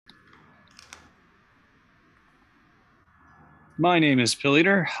My name is Bill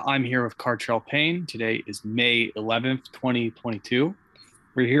Eater. I'm here with Cartrell Payne. Today is May 11th, 2022.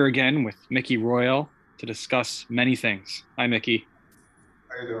 We're here again with Mickey Royal to discuss many things. Hi, Mickey.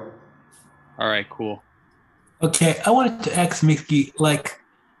 How you doing? All right, cool. Okay, I wanted to ask Mickey,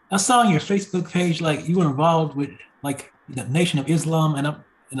 I saw on your Facebook page, like you were involved with the Nation of Islam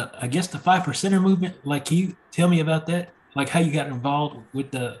and I guess the Five Percenter movement. Like, can you tell me about that? Like how you got involved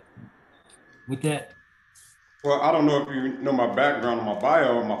with that? Well, I don't know if you know my background or my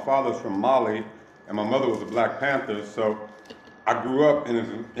bio. My father's from Mali, and my mother was a Black Panther. So I grew up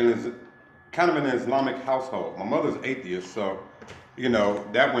in kind of an Islamic household. My mother's atheist, so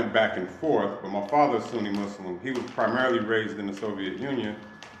that went back and forth. But my father's Sunni Muslim. He was primarily raised in the Soviet Union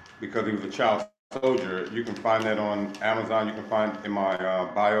because he was a child soldier. You can find that on Amazon. You can find in my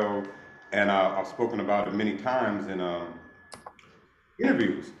bio, and I've spoken about it many times in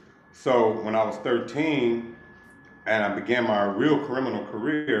interviews. So when I was 13 and I began my real criminal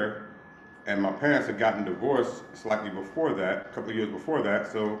career, and my parents had gotten divorced slightly before that, a couple of years before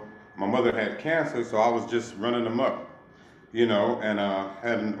that. So my mother had cancer, so I was just running amok, and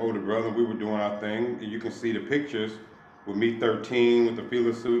had an older brother. We were doing our thing. You can see the pictures with me 13 with the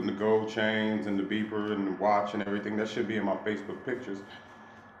feeler suit and the gold chains and the beeper and the watch and everything. That should be in my Facebook pictures.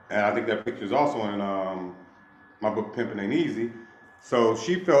 And I think that picture is also in my book Pimpin' Ain't Easy. So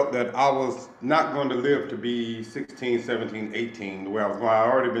she felt that I was not going to live to be 16, 17, 18, the way I was going. I had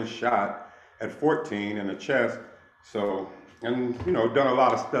already been shot at 14 in the chest. So, and done a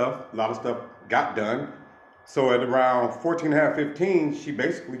lot of stuff got done. So at around 14 and a half, 15, she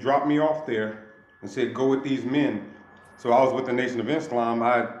basically dropped me off there and said, go with these men. So I was with the Nation of Islam.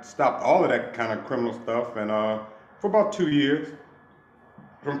 I stopped all of that kind of criminal stuff, and for about 2 years,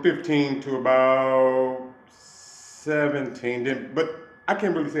 from 15 to about 17. But I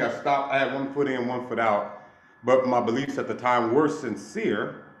can't really say I stopped. I had one foot in, one foot out. But my beliefs at the time were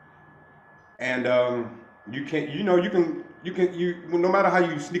sincere, and you can't, no matter how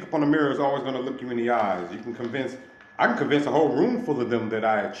you sneak up on the mirror, it's always going to look you in the eyes. I can convince a whole room full of them that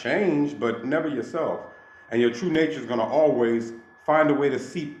I had changed, but never yourself. And your true nature is going to always find a way to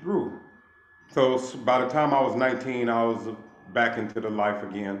seep through. So by the time I was 19, I was back into the life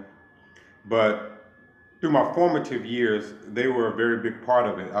again. But through my formative years, they were a very big part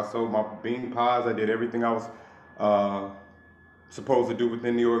of it. I sold my bean pies. I did everything I was uh, supposed to do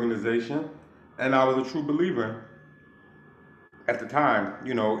within the organization, and I was a true believer at the time.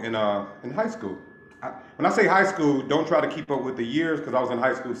 In high school. When I say high school, don't try to keep up with the years because I was in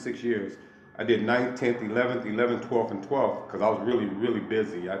high school 6 years. I did 9th, 10th, 11th, 11th, 12th, and 12th because I was really, really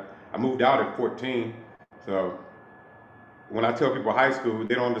busy. I moved out at 14, so when I tell people high school,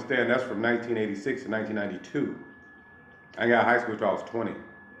 they don't understand that's from 1986 to 1992. I got high school until I was 20.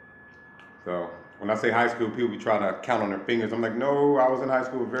 So when I say high school, people be trying to count on their fingers. I'm like, no, I was in high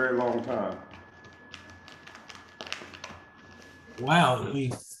school a very long time. Wow, I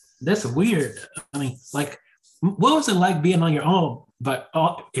mean, that's weird. I mean, like, what was it like being on your own, but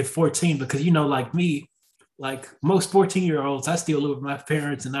at 14? Because like me, like most 14-year-olds, I still live with my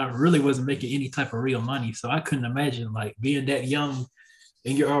parents, and I really wasn't making any type of real money, so I couldn't imagine like being that young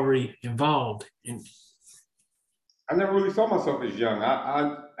and you're already involved. And I never really saw myself as young.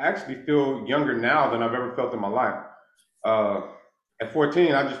 I actually feel younger now than I've ever felt in my life. Uh, at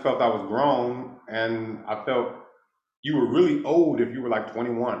 14, I just felt I was grown, and I felt you were really old if you were like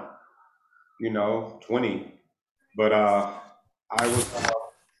 21, 20. But I was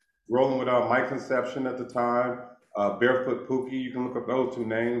rolling with Mike Conception at the time, Barefoot Pookie. You can look up those two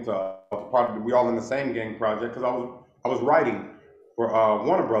names. We all in the same gang project because I was writing for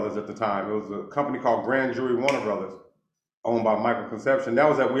Warner Brothers at the time. It was a company called Grand Jury Warner Brothers, owned by Michael Conception. That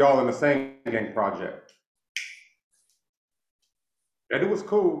was at We All in the Same Gang project, and it was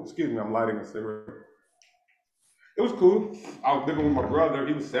cool. Excuse me, I'm lighting a cigarette. It was cool. I was living with my brother.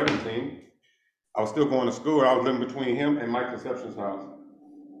 He was 17. I was still going to school. I was living between him and Mike Conception's house.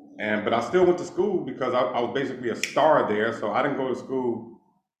 But I still went to school because I was basically a star there. So I didn't go to school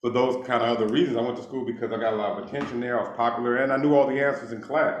for those kind of other reasons. I went to school because I got a lot of attention there. I was popular and I knew all the answers in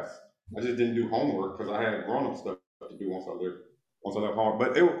class. I just didn't do homework because I had grown up stuff to do once I left home.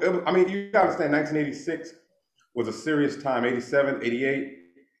 But I mean, you got to understand, 1986 was a serious time. 87, 88.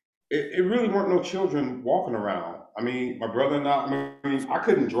 It really weren't no children walking around. I mean, my brother and I mean, I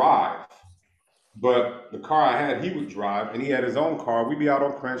couldn't drive. But the car I had, he would drive, and he had his own car. We'd be out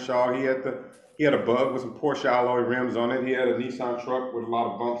on Crenshaw. He had a Bug with some Porsche alloy rims on it. He had a Nissan truck with a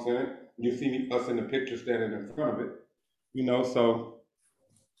lot of bumps in it. You see us in the picture standing in front of it, So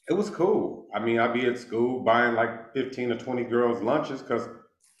it was cool. I mean, I'd be at school buying like 15 or 20 girls lunches because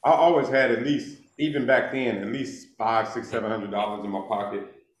I always had at least, even back then, at least five, six, $700 in my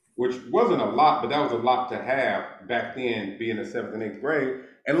pocket, which wasn't a lot, but that was a lot to have back then, being in seventh and eighth grade.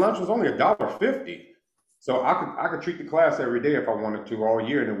 And lunch was only $1.50, so I could treat the class every day if I wanted to all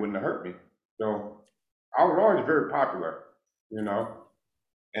year, and it wouldn't have hurt me. So I was always very popular, you know,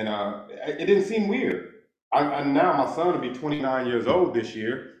 and it didn't seem weird. Now my son will be 29 years old this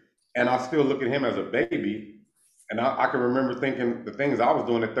year, and I still look at him as a baby. And I can remember thinking the things I was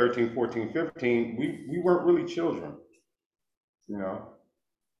doing at 13, 14, 15, we weren't really children, you know?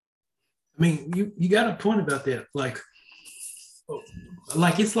 I mean, you got a point about that. Like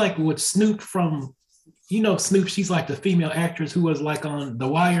it's like with Snoop from, Snoop. She's like the female actress who was like on The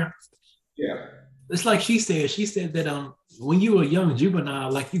Wire. Yeah. It's like she said that when you were a young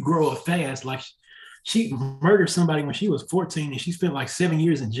juvenile, like you grow up fast. Like she murdered somebody when she was 14, and she spent like 7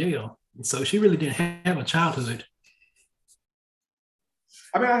 years in jail. So she really didn't have a childhood.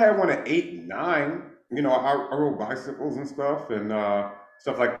 I mean, I had one at 8, 9. You know, I rode bicycles and stuff and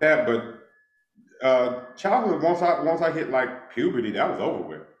stuff like that. But childhood, once I hit like puberty, that was over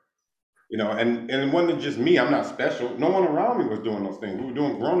with. You know, and it wasn't just me. I'm not special. No one around me was doing those things. We were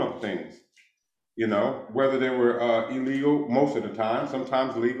doing grown up things. You know, whether they were illegal most of the time,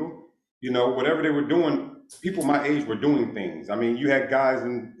 sometimes legal. You know, whatever they were doing, people my age were doing things. I mean, you had guys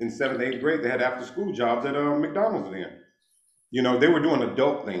in seventh, eighth grade that had after school jobs at McDonald's then. You know, they were doing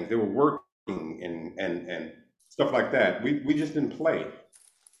adult things. They were working and stuff like that. We just didn't play.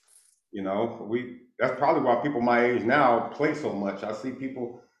 You know, we that's probably why people my age now play so much. I see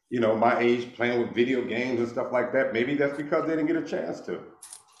people, my age playing with video games and stuff like that. Maybe that's because they didn't get a chance to.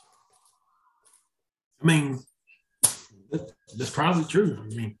 I mean, that's probably true. I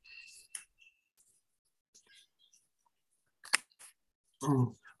mean,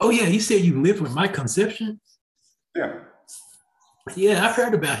 oh yeah, you said you lived with Mike Conception. Yeah. Yeah, I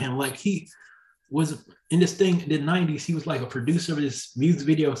heard about him. Like he was in this thing in the '90s. He was like a producer of this music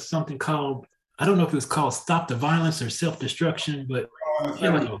video, something called, I don't know if it was called "Stop the Violence" or "Self Destruction," but he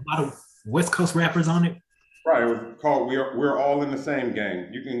had like a lot of West Coast rappers on it. Right, it was called We're All in the Same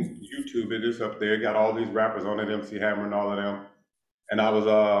Game. You can YouTube it, it's up there. Got all these rappers on it, MC Hammer and all of them. And I was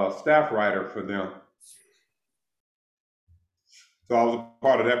a staff writer for them. So I was a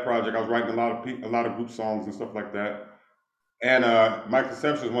part of that project. I was writing a lot of group songs and stuff like that. And Mike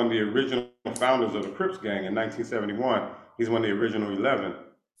Conception is one of the original founders of the Crips gang in 1971. He's one of the original 11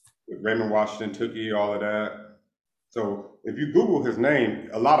 with Raymond Washington, Tookie, all of that. So if you Google his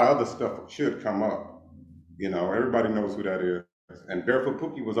name, a lot of other stuff should come up. You know, everybody knows who that is. And Barefoot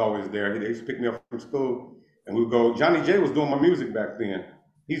Pookie was always there. They used to pick me up from school, and we would go. Johnny J was doing my music back then.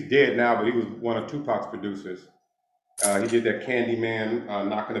 He's dead now, but he was one of Tupac's producers. He did that Candyman,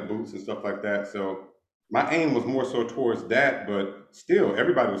 knocking the boots and stuff like that. So my aim was more so towards that, but still,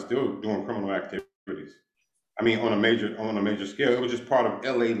 everybody was still doing criminal activities. I mean, on a major scale. It was just part of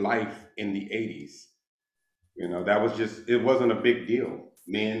LA life in the '80s. You know, that was just, it wasn't a big deal.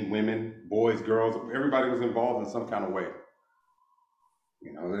 Men, women, boys, girls, everybody was involved in some kind of way.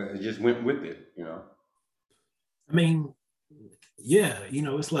 You know, it just went with it, you know. I mean, yeah,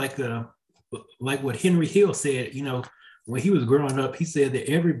 it's like what Henry Hill said. When he was growing up, he said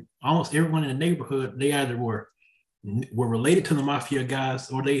that almost everyone in the neighborhood, they either were related to the mafia guys,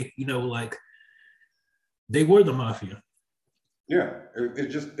 or they, like they were the mafia. Yeah,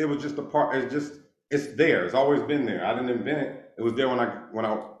 it was just a part. It's there. It's always been there. I didn't invent it. It was there when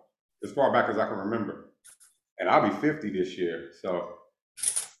I as far back as I can remember. And I'll be 50 this year, so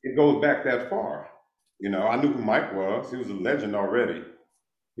it goes back that far. You know, I knew who Mike was. He was a legend already.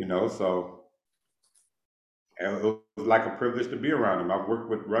 You know, so and it was like a privilege to be around him. I've worked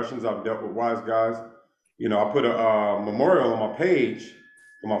with Russians. I've dealt with wise guys. You know, I put a memorial on my page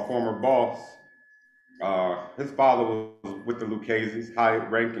for my former boss. His father was with the Lucchese's, high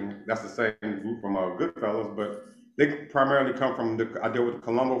ranking. That's the same group from Goodfellas, but they primarily come from I deal with the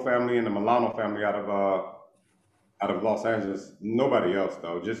Colombo family and the Milano family out of Los Angeles. Nobody else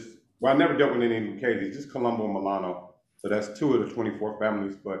though. I never dealt with any Lucchese's, just Colombo and Milano. So that's two of the 24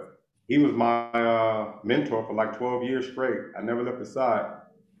 families. But he was my mentor for like 12 years straight. I never left his side,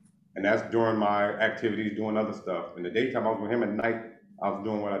 and that's during my activities, doing other stuff. In the daytime, I was with him. At night, I was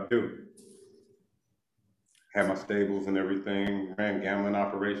doing what I do. Had my stables and everything, ran gambling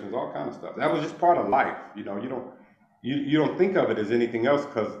operations, all kind of stuff. That was just part of life. You know, you don't think of it as anything else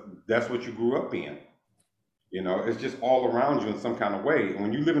because that's what you grew up in. You know, it's just all around you in some kind of way. And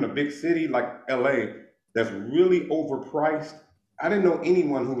when you live in a big city like LA that's really overpriced, I didn't know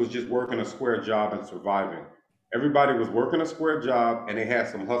anyone who was just working a square job and surviving. Everybody was working a square job and they had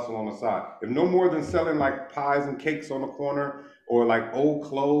some hustle on the side. If no more than selling like pies and cakes on the corner or like old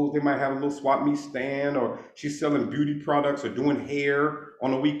clothes. They might have a little swap meet stand, or she's selling beauty products or doing hair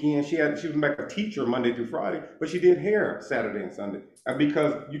on the weekend. She was like a teacher Monday through Friday, but she did hair Saturday and Sunday. And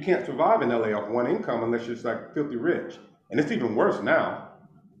because you can't survive in LA off one income unless you're just like filthy rich, and it's even worse now.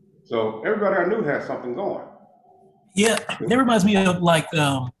 So everybody I knew had something going. Yeah, that reminds me of like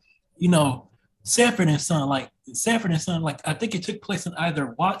you know, Sanford and Son. Like Sanford and Son, like I think it took place in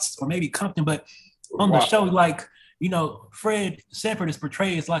either Watts or maybe Compton, but on the Wow. show, like Fred Sanford is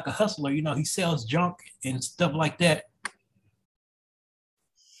portrayed as like a hustler. He sells junk and stuff like that.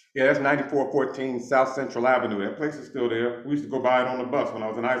 Yeah, that's 9414 South Central Avenue. That place is still there. We used to go by it on the bus when I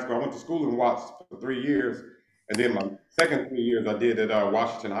was in high school. I went to school in Watts for 3 years, and then my second 3 years I did at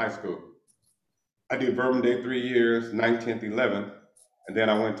Washington High School. I did Bourbon Day 3 years, 9th, 10th, 11th, and then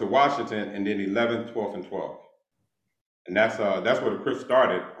I went to Washington and then 11th, 12th, and 12th. And that's where the Crips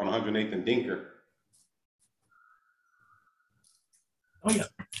started on 108th and Dinker. Oh yeah,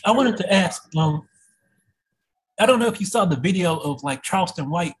 I wanted to ask. I don't know if you saw the video of like Charleston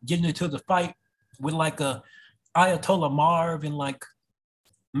White getting into the fight with like a Ayatollah Marv and like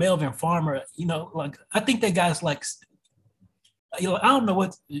Melvin Farmer. Like I think that guy's like, I don't know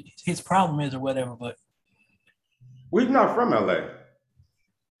what his problem is or whatever, but Well, he's not from LA.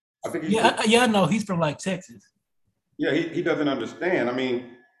 I think he's yeah, just, yeah, I know he's from like Texas. yeah, he doesn't understand. I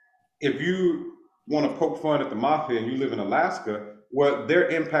mean, if you want to poke fun at the mafia and you live in Alaska, well, their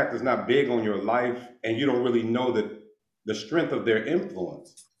impact is not big on your life, and you don't really know that the strength of their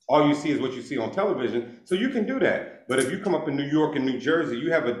influence. All you see is what you see on television, so you can do that. But if you come up in New York and New Jersey,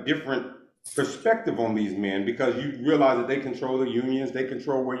 you have a different perspective on these men because you realize that they control the unions, they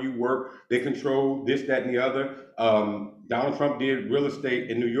control where you work, they control this, that, and the other. Donald Trump did real estate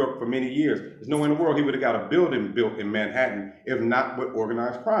in New York for many years. There's no way in the world he would have got a building built in Manhattan if not with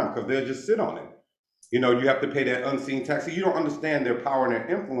organized crime, because they'll just sit on it. You have to pay that unseen tax. So you don't understand their power and their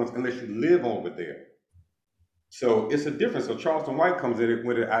influence unless you live over there. So it's a difference. So Charleston White comes in it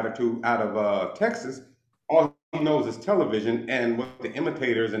with an attitude out of Texas. All he knows is television, and with the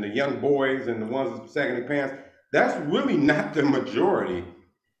imitators and the young boys and the ones that's sagging their pants, that's really not the majority.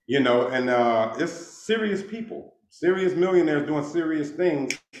 And it's serious people, serious millionaires doing serious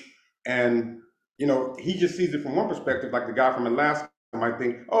things. And, he just sees it from one perspective, like the guy from Alaska might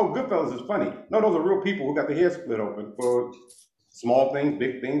think, oh, Goodfellas is funny. No, those are real people who got their heads split open for small things,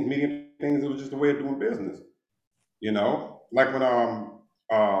 big things, medium things. It was just a way of doing business. Like when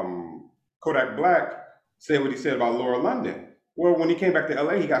Kodak Black said what he said about Laura London. Well, when he came back to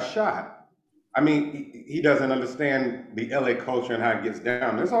LA, he got shot. I mean, he doesn't understand the LA culture and how it gets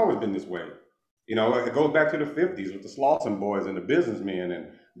down. It's always been this way. It goes back to the 50s with the Slauson boys and the businessmen and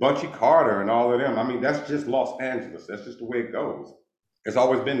Bunchy Carter and all of them. I mean, that's just Los Angeles. That's just the way it goes. It's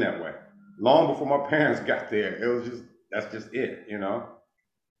always been that way. Long before my parents got there, it was just, that's just it. I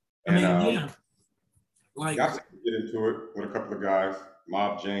And mean, yeah, like yeah, I seen him get into it with a couple of guys,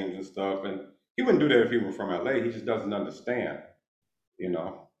 Mob James and stuff. And he wouldn't do that if he were from LA. He just doesn't understand.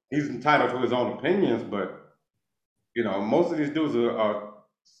 He's entitled to his own opinions, but most of these dudes are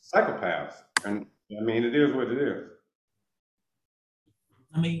psychopaths. And I mean, it is what it is.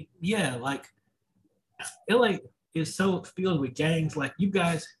 I mean, yeah, like LA is so filled with gangs. Like you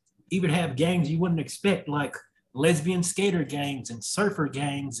guys even have gangs you wouldn't expect, like lesbian skater gangs and surfer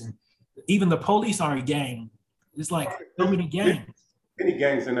gangs, and even the police are a gang. It's like so There's many gangs. many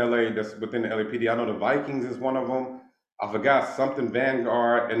gangs in LA that's within the LAPD. I know the Vikings is one of them. I forgot something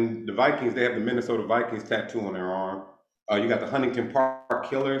Vanguard, and the Vikings, they have the Minnesota Vikings tattoo on their arm. You got the Huntington Park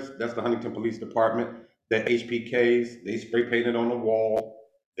Killers. That's the Huntington Police Department. The HPKs, they spray painted on the wall.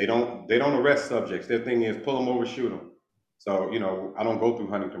 They don't arrest subjects. Their thing is pull them over, shoot them. So I don't go through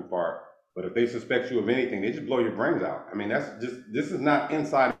Huntington Park, but if they suspect you of anything, they just blow your brains out. I mean, this is not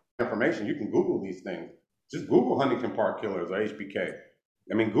inside information. You can Google these things. Just Google Huntington Park Killers or HBK.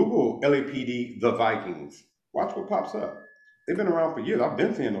 I mean, Google LAPD, the Vikings. Watch what pops up. They've been around for years. I've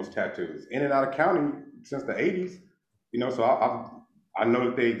been seeing those tattoos in and out of county since the 80s. So I know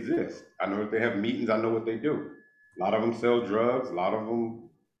that they exist. I know that they have meetings. I know what they do. A lot of them sell drugs. A lot of them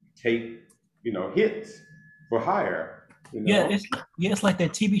take, hits for hire. You Yeah, know. it's like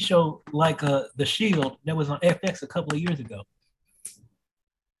that TV show like The Shield that was on FX a couple of years ago.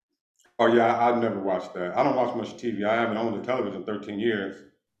 Oh yeah, I've never watched that. I don't watch much TV. I haven't owned a television in 13 years.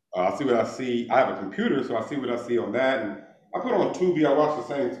 I see what I see. I have a computer, so I see what I see on that. And I put on Tubi. I watch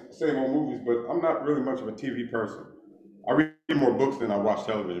the same old movies, but I'm not really much of a TV person. I read more books than I watch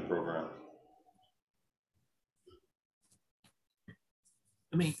television programs.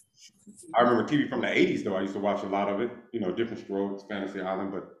 I mean, I remember TV from the 80s though. I used to watch a lot of it. Different Strokes, Fantasy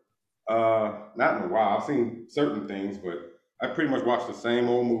Island, but not in a while. I've seen certain things, but I pretty much watch the same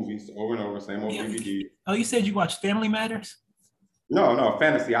old movies over and over, same old Yeah. DVD. Oh, you said you watched Family Matters? No, no,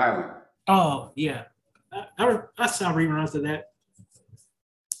 Fantasy Island. Oh, yeah. I saw reruns of that.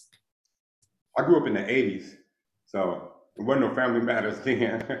 I grew up in the '80s, so there wasn't no Family Matters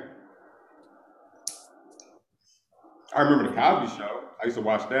then. I remember the Cosby Show. I used to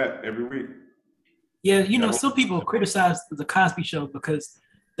watch that every week. Yeah, That some people criticized the Cosby Show because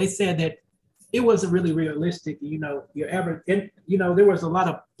they said that it wasn't really realistic. Your average, and there was a lot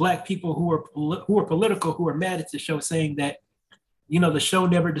of black people who were political who were mad at the show, saying that the show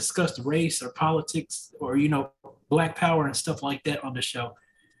never discussed race or politics or black power and stuff like that on the show.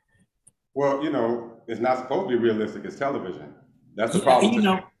 well, it's not supposed to be realistic. It's television. That's the Yeah, problem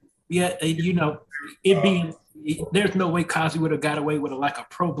today. yeah, and, it being there's no way Cosby would have got away with like a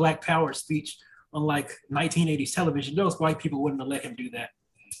pro black power speech on like 1980s television. Those white people wouldn't have let him do that.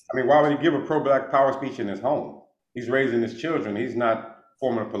 I mean, why would he give a pro-black power speech in his home? He's raising his children. He's not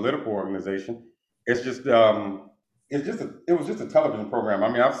forming a political organization. It's just, it was just a television program. I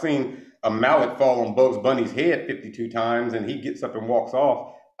mean, I've seen a mallet fall on Bugs Bunny's head 52 times, and he gets up and walks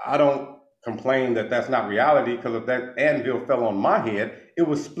off. I don't complain that that's not reality, because if that anvil fell on my head, it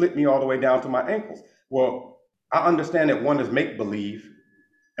would split me all the way down to my ankles. Well, I understand that one is make believe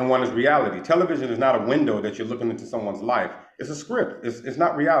and one is reality. Television is not a window that you're looking into someone's life. It's a script. It's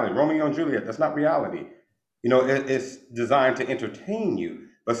not reality. Romeo and Juliet, that's not reality. It's designed to entertain you.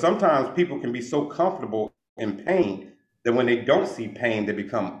 But sometimes people can be so comfortable in pain that when they don't see pain, they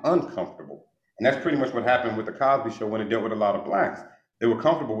become uncomfortable. And that's pretty much what happened with the Cosby Show when it dealt with a lot of blacks. They were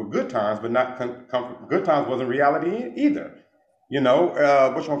comfortable with good times, but not comfortable. Good times wasn't reality either. What you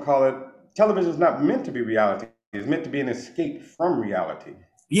want to call it? Television is not meant to be reality. It's meant to be an escape from reality.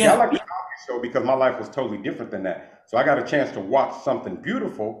 See, I Yeah, like the Cosby Show because my life was totally different than that. So I got a chance to watch something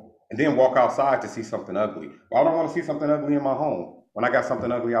beautiful and then walk outside to see something ugly. Well, I don't want to see something ugly in my home when I got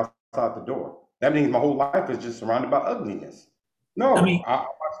something ugly outside the door. That means my whole life is just surrounded by ugliness. I No, mean, I watch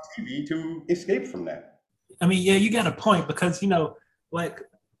TV to escape from that. yeah, you got a point because like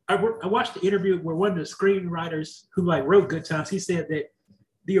I watched the interview where one of the screenwriters who like wrote Good Times, he said that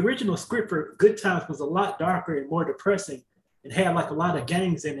the original script for Good Times was a lot darker and more depressing and had like a lot of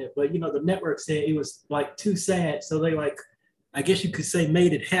gangs in it. But the network said it was like too sad, so they like, I guess you could say,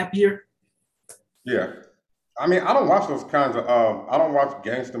 made it happier. Yeah. I mean, I don't watch those kinds of, I don't watch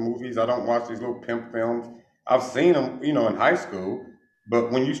gangster movies. I don't watch these little pimp films. I've seen them, in high school.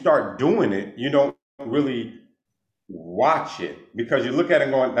 But when you start doing it, you don't really watch it because you look at it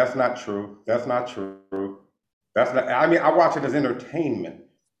and going, that's not true. That's not true. That's not, I mean, I watch it as entertainment,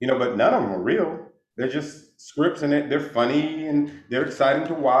 but none of them are real. They're just scripts and they're funny and they're exciting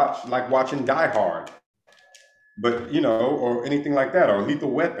to watch, like watching Die Hard, but, or anything like that, or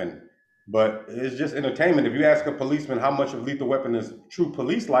Lethal Weapon. But it's just entertainment. If you ask a policeman how much of Lethal Weapon is true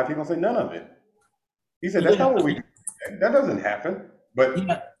police life, he's gonna say none of it. He said, that's Yeah, not what we do. That doesn't happen. But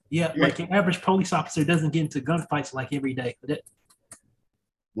yeah, yeah. you Like make your average police officer doesn't get into gunfights like every day.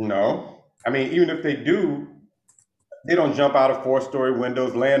 no. I mean, even if they do, they don't jump out of four-story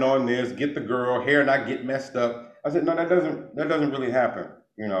windows, land on this, get the girl, hair not get messed up. I said, no, that doesn't really happen.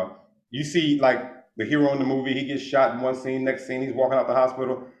 You see like the hero in the movie, he gets shot in one scene, next scene he's walking out the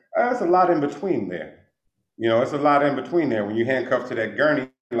hospital. That's a lot in between there. It's a lot in between there when you handcuffed to that gurney,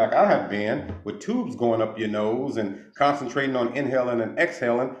 like I have been, with tubes going up your nose and concentrating on inhaling and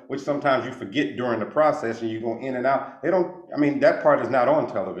exhaling, which sometimes you forget during the process and you go in and out. I mean, that part is not on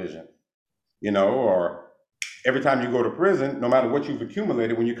television, or every time you go to prison, no matter what you've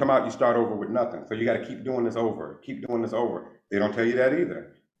accumulated, when you come out, you start over with nothing. So you got to keep doing this over, keep doing this over. They don't tell you that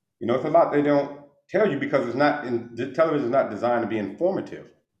either. It's a lot they don't tell you because the television is not designed to be informative.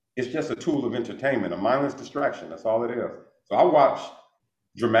 It's just a tool of entertainment, a mindless distraction. That's all it is. So I watch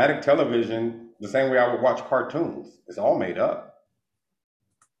dramatic television the same way I would watch cartoons. It's all made up.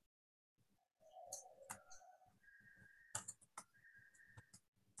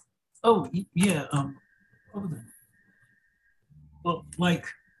 Oh yeah. What was it? Well, like,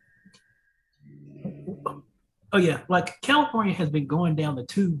 oh yeah, like California has been going down the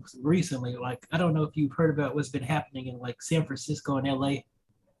tubes recently. Like, I don't know if you've heard about what's been happening in like San Francisco and LA.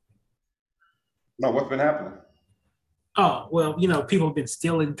 No, what's been happening? Oh, well, people have been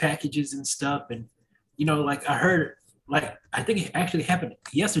stealing packages and stuff. And, like I heard, like, I think it actually happened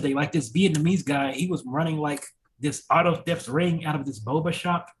yesterday. Like this Vietnamese guy, he was running like this auto theft ring out of this boba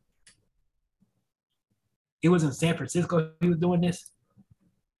shop. It was in San Francisco. He was doing this.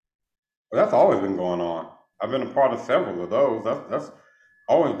 Well, that's always been going on. I've been a part of several of those. That's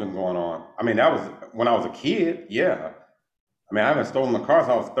always been going on. I mean, that was when I was a kid. Yeah. I mean, I haven't stolen a car since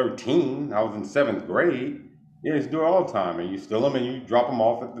I was 13. I was in seventh grade. Yeah, you do it all the time, and you steal them and you drop them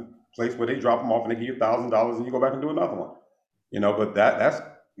off at the place where they drop them off, and they give you $1,000, and you go back and do another one. But that's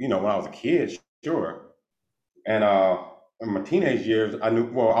when I was a kid, sure. And in my teenage years, I knew.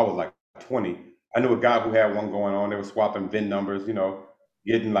 Well, I was like 20. I knew a guy who had one going on. They were swapping VIN numbers,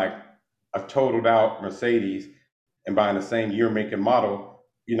 getting like a totaled out Mercedes and buying the same year, make, and model.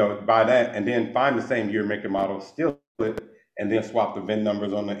 Buy that and then find the same year, make, and model, steal it, and then swap the VIN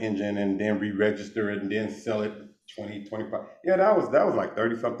numbers on the engine and then re-register it and then sell it 20, 25. Yeah, that was like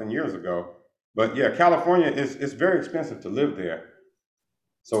 30 something years ago. But yeah, California is very expensive to live there.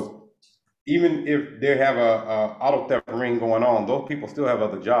 So even if they have a auto theft ring going on, those people still have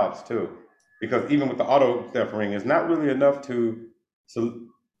other jobs too, because even with the auto theft ring, it's not really enough to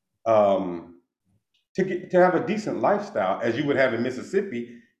um, to have a decent lifestyle as you would have in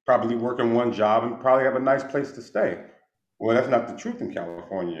Mississippi, probably working one job and probably have a nice place to stay. Well, that's not the truth in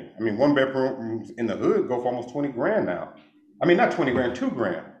California. I mean, one bedrooms in the hood go for almost 20 grand now. I mean, not 20 grand, 2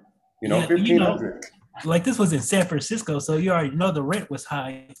 grand. Yeah, 1,500. like this was in San Francisco, so you already know the rent was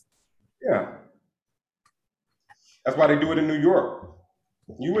high. Yeah, that's why they do it in New York.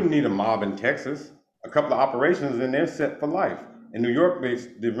 You wouldn't need a mob in Texas. A couple of operations and they're set for life. In New York,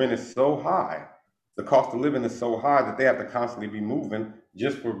 the rent is so high, the cost of living is so high that they have to constantly be moving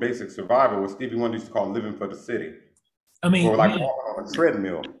just for basic survival. What Stevie Wonder used to call living for the city, I mean, or like yeah, walking on a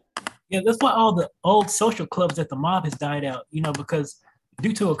treadmill. yeah, that's why all the old social clubs at the mob has died out, because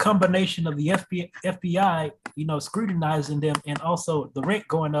due to a combination of the FBI, scrutinizing them and also the rent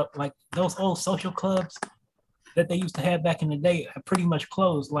going up, like those old social clubs that they used to have back in the day have pretty much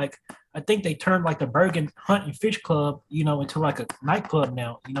closed. Like I think they turned like the Bergen Hunt and Fish Club, into like a nightclub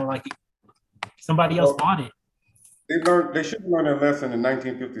now, like somebody else Well, bought it. they should have learned their lesson in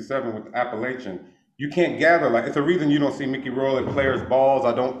 1957 with Appalachian. You can't gather like it's a reason you don't see Mickey Rourke at players' balls.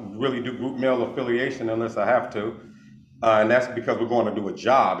 I don't really do group mail affiliation unless I have to. And that's because we're going to do a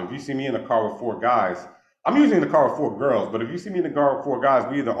job. If you see me in a car with four guys, I'm usually in the car with four girls, but if you see me in the car with four guys,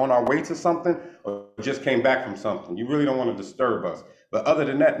 we either on our way to something or just came back from something. You really don't want to disturb us. But other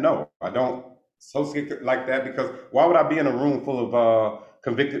than that, no, I don't associate like that because why would I be in a room full of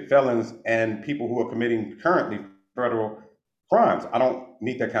convicted felons and people who are committing currently federal crimes? I don't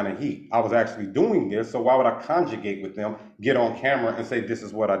need that kind of heat. I was actually doing this, so why would I conjugate with them, get on camera, and say this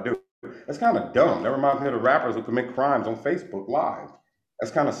is what I do? That's kind of dumb. That reminds me of the rappers who commit crimes on Facebook Live.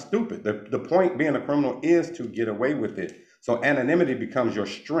 That's kind of stupid. The point being a criminal is to get away with it. So anonymity becomes your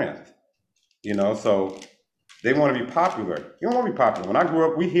strength. So they want to be popular. You don't want to be popular. When I grew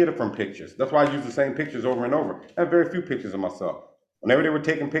up, we hid it from pictures. That's why I use the same pictures over and over. I have very few pictures of myself. Whenever they were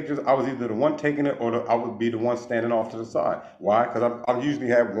taking pictures, I was either the one taking it or I would be the one standing off to the side. Why? Because I usually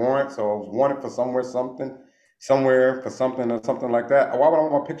have warrants or I was wanted for somewhere for something or something like that. Why would I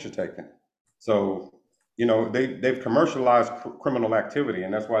want my picture taken? So, they've commercialized criminal activity,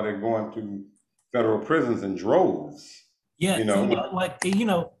 and that's why they're going to federal prisons in droves. Yeah, You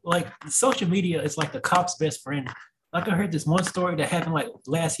know, like social media is like the cop's best friend. Like I heard this one story that happened like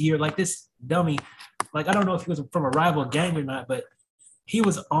last year. Like this dummy, like I don't know if he was from a rival gang or not, but he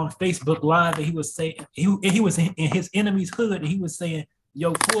was on Facebook Live and he was saying he was in his enemy's hood and he was saying,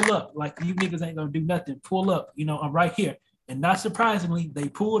 "Yo, pull up! Like you niggas ain't gonna do nothing. Pull up! I'm right here." And not surprisingly, they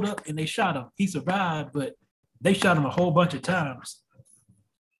pulled up and they shot him. He survived, but they shot him a whole bunch of times.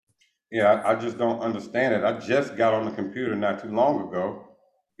 yeah, I just don't understand it. I just got on the computer not too long ago.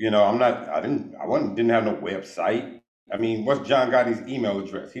 Didn't have no website. I mean, what's John Gotti's email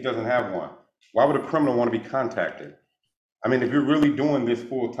address? He doesn't have one. Why would a criminal want to be contacted? I mean, if you're really doing this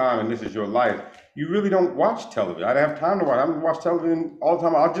full time and this is your life, you really don't watch television. I don't have time to watch. I don't watch television all the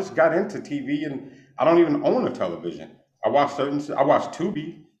time. I just got into TV and I don't even own a television. I watch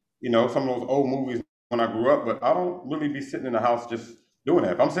Tubi, some of those old movies when I grew up, but I don't really be sitting in the house just doing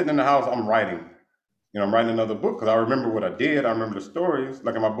that. If I'm sitting in the house, I'm writing. I'm writing another book because I remember what I did. I remember the stories,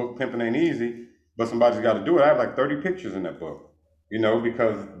 like in my book, Pimping Ain't Easy, but somebody's got to do it. I have like 30 pictures in that book,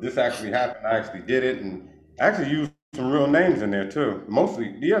 because this actually happened. I actually did it and I actually used some real names in there too.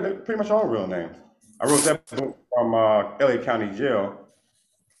 Mostly, yeah, they're pretty much all real names. I wrote that book from LA County Jail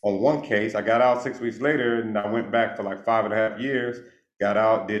on one case. I got out 6 weeks later and I went back for like 5.5 years, got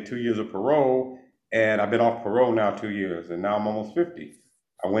out, did 2 years of parole, and I've been off parole now 2 years, and now I'm almost 50.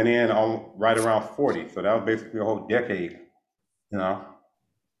 I went in on right around 40, so that was basically a whole decade, you know.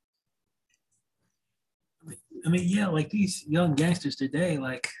 I mean, yeah, like these young gangsters today,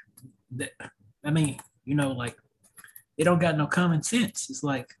 like, that, I mean, like they don't got no common sense. It's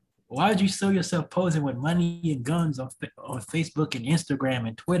like, why would you show yourself posing with money and guns on Facebook and Instagram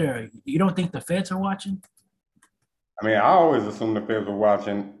and Twitter? You don't think the feds are watching? I mean, I always assumed the feds were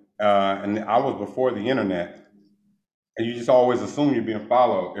watching, and I was before the internet. and you just always assume you're being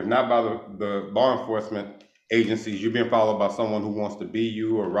followed. If not by the law enforcement agencies, you're being followed by someone who wants to be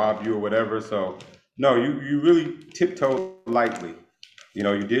you or rob you or whatever. So no, you really tiptoed lightly. You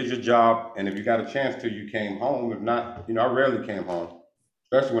know, you did your job, and if you got a chance to, you came home. If not, you know, I rarely came home,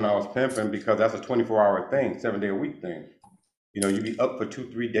 especially when I was pimping, because that's a 24-hour thing, 7 day a week thing. You know, you be up for 2,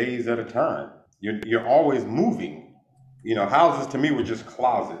 3 days at a time. You're always moving. You know, houses to me were just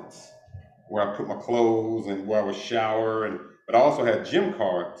closets where I put my clothes and where I would shower, and but I also had gym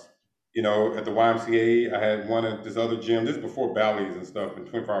cards. You know, at the YMCA, I had one at this other gym. This is before Bally's and stuff, and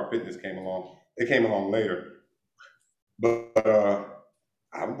 24 Hour Fitness came along. It came along later, but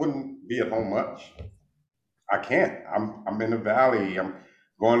I wouldn't be at home much. I can't. I'm in the valley. I'm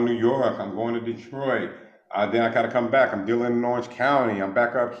going to New York. I'm going to Detroit. Then I got to come back. I'm dealing in Orange County. I'm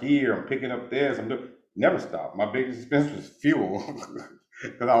back up here. I'm picking up this. I'm doing never stop. My biggest expense was fuel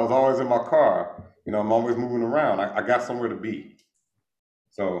because I was always in my car. You know, I'm always moving around. I got somewhere to be.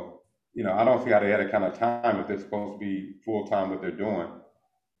 So, you know, I don't see how they had that kind of time if they're supposed to be full time what they're doing.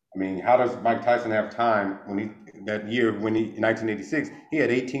 I mean, how does Mike Tyson have time when he that year when he in 1986 he had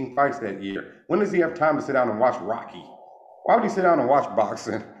 18 fights that year? When does he have time to sit down and watch Rocky? Why would he sit down and watch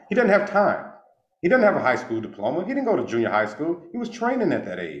boxing? He doesn't have time. He doesn't have a high school diploma. He didn't go to junior high school. He was training at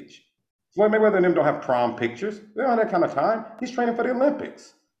that age. Floyd Mayweather and them don't have prom pictures. They don't have that kind of time. He's training for the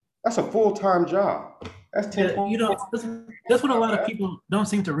Olympics. That's a full-time job. That's 10, Yeah, 12 that's what a lot of people don't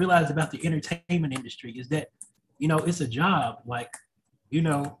seem to realize about the entertainment industry is that, it's a job. Like,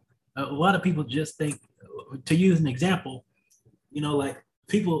 a lot of people just think, to use an example, like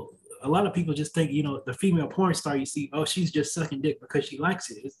a lot of people just think, the female porn star you see, oh, she's just sucking dick because she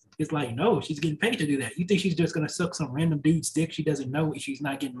likes it. It's like, no, she's getting paid to do that. You think she's just going to suck some random dude's dick she doesn't know she's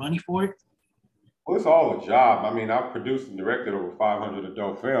not getting money for it? Well, it's all a job. I mean, I've produced and directed over 500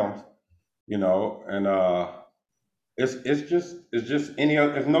 adult films, you know, and it's just any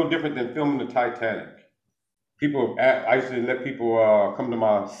other. It's no different than filming the Titanic. I used to let people come to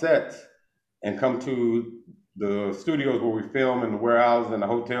my sets and come to the studios where we film and the warehouses and the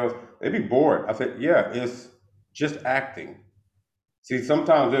hotels. They'd be bored. I said, yeah, it's just acting. See,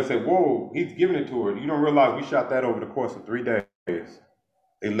 sometimes they'll say, whoa, he's giving it to her. You don't realize we shot that over the course of 3 days.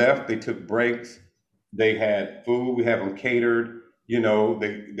 They left, they took breaks, they had food, we have them catered, you know,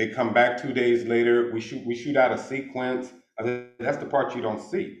 they come back 2 days later, we shoot out a sequence. I said, that's the part you don't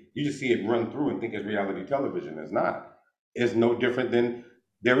see. You just see it run through and think it's reality television. It's not. It's no different than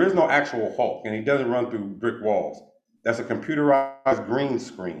there is no actual Hulk, and he doesn't run through brick walls. That's a computerized green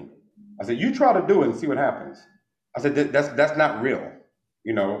screen. I said, you try to do it and see what happens. I said, that's not real.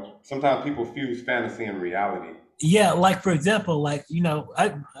 You know, sometimes people fuse fantasy and reality. Yeah, like for example, like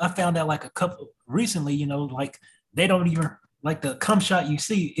I found out like a couple recently, like they don't even like the cum shot you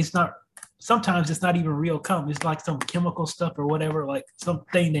see. It's not sometimes it's not even real cum. It's like some chemical stuff or whatever, like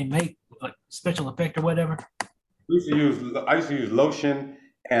something they make like special effect or whatever. I used to use lotion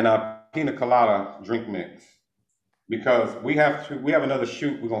and a pina colada drink mix because we have another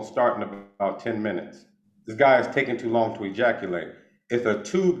shoot we're gonna start in about 10 minutes. This guy is taking too long to ejaculate. It's a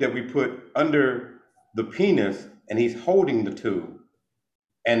tube that we put under the penis, and he's holding the tube,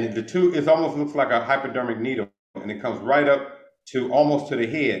 and the tube it almost looks like a hypodermic needle, and it comes right up to almost to the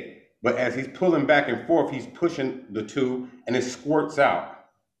head. But as he's pulling back and forth, he's pushing the tube, and it squirts out.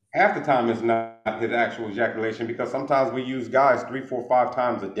 Half the time it's not his actual ejaculation because sometimes we use guys 3, 4, 5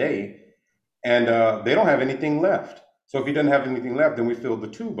 times a day and they don't have anything left. So if he doesn't have anything left, then we fill the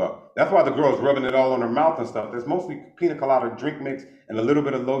tube up. That's why the girl's rubbing it all on her mouth and stuff. There's mostly pina colada drink mix and a little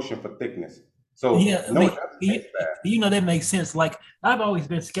bit of lotion for thickness. So Yeah, I no, it mean, doesn't taste bad. that makes sense. Like I've always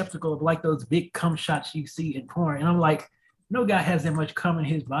been skeptical of like those big cum shots you see in porn, and I'm like, no guy has that much cum in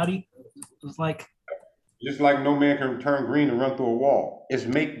his body. It's like, Just like no man can turn green and run through a wall. It's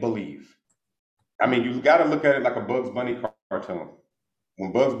make believe. I mean, you got to look at it like a Bugs Bunny cartoon.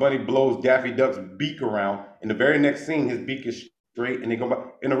 When Bugs Bunny blows Daffy Duck's beak around, in the very next scene, his beak is straight, and they go back.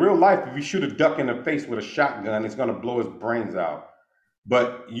 In the real life, if you shoot a duck in the face with a shotgun, it's going to blow his brains out.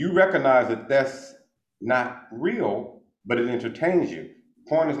 But you recognize that that's not real, but it entertains you.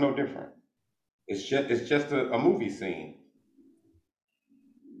 Porn is no different. It's just a movie scene.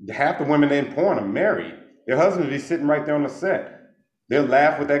 Half the women in porn are married. Their husbands be sitting right there on the set. They'll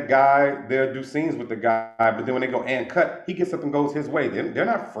laugh with that guy. They'll do scenes with the guy, but then when they go and cut, he gets up and goes his way. They're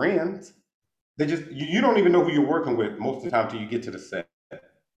not friends. They just you don't even know who you're working with most of the time till you get to the set.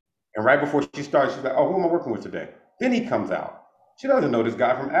 And right before she starts, she's like, "Oh, who am I working with today?" Then he comes out. She doesn't know this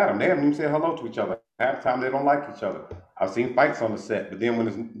guy from Adam. They haven't even said hello to each other. Half the time they don't like each other. I've seen fights on the set, but then when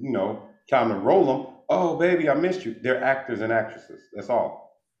it's time to roll them, oh baby, I missed you. They're actors and actresses. That's all.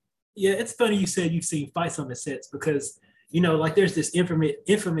 Yeah, it's funny you said you've seen fights on the sets because like there's this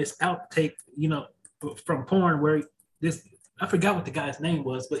infamous outtake, from porn where this I forgot what the guy's name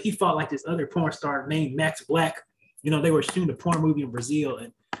was, but he fought like this other porn star named Max Black. They were shooting a porn movie in Brazil,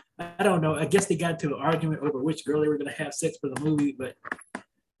 and I don't know. I guess they got into an argument over which girl they were going to have sex for the movie, but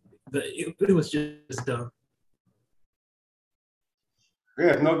it was just dumb.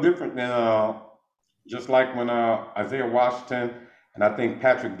 Yeah, it's no different than just like when Isaiah Washington and I think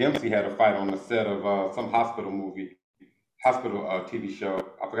Patrick Dempsey had a fight on the set of some hospital TV show.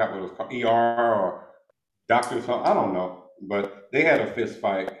 I forgot what it was called, ER or Doctor or something. I don't know, but they had a fist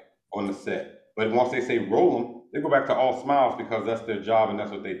fight on the set. But once they say roll them, they go back to all smiles because that's their job and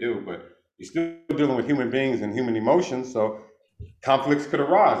that's what they do. But you're still dealing with human beings and human emotions, so conflicts could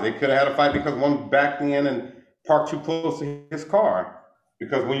arise. They could have had a fight because one backed in and parked too close to his car.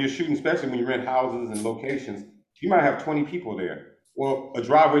 Because when you're shooting, especially when you rent houses and locations, you might have 20 people there. Well, a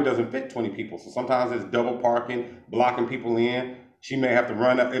driveway doesn't fit 20 people. So sometimes it's double parking, blocking people in. She may have to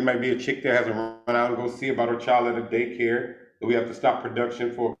run up. It might be a chick that has to run out and go see about her child at a daycare. So we have to stop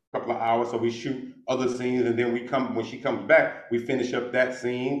production for a couple of hours. So we shoot other scenes. And then when she comes back, we finish up that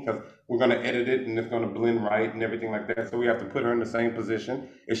scene because we're going to edit it and it's going to blend right and everything like that. So we have to put her in the same position.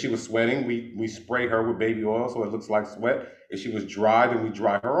 If she was sweating, we spray her with baby oil so it looks like sweat. If she was dry, then we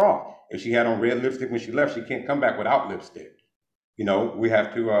dry her off. If she had on red lipstick when she left, she can't come back without lipstick. We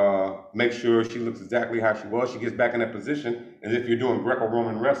have to make sure she looks exactly how she was. She gets back in that position as if you're doing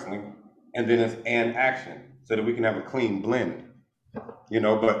Greco-Roman wrestling, and then it's and action so that we can have a clean blend.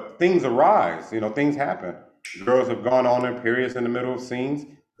 But things arise, things happen. Girls have gone on their periods in the middle of scenes.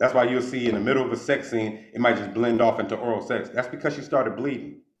 That's why you'll see in the middle of a sex scene, it might just blend off into oral sex. That's because she started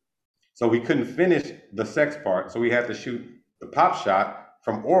bleeding. So we couldn't finish the sex part, so we had to shoot the pop shot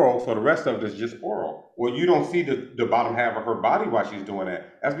from oral, so the rest of it is just oral. Well, you don't see the bottom half of her body while she's doing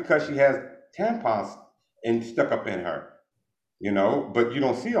that. That's because she has tampons and stuck up in her, but you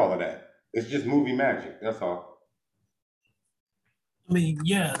don't see all of that. It's just movie magic, that's all. I mean,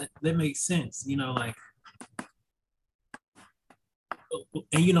 yeah, that makes sense. And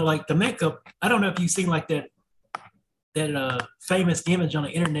like the makeup. I don't know if you've seen like that famous image on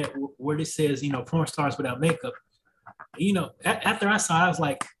the internet where it says porn stars without makeup. After I saw it, I was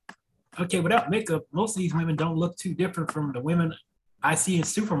like, okay, without makeup, most of these women don't look too different from the women I see in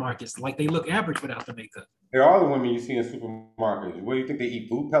supermarkets. Like they look average without the makeup. They are the women you see in supermarkets. What do you think they eat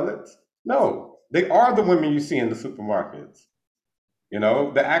food pellets? No, they are the women you see in the supermarkets.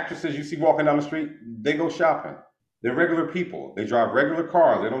 The actresses you see walking down the street, they go shopping. They're regular people. They drive regular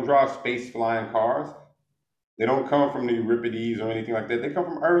cars. They don't drive space flying cars. They don't come from the Euripides or anything like that. They come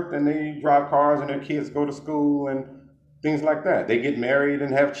from Earth and they drive cars and their kids go to school and things like that. They get married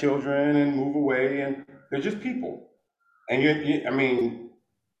and have children and move away and they're just people. And I mean,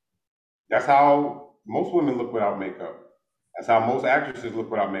 that's how most women look without makeup. That's how most actresses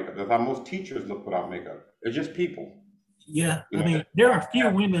look without makeup. That's how most teachers look without makeup. They're just people. Yeah, I mean, there are a few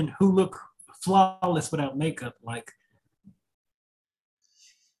women who look flawless without makeup. Like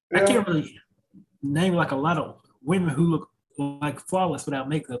I Yeah. can't really name like a lot of women who look like flawless without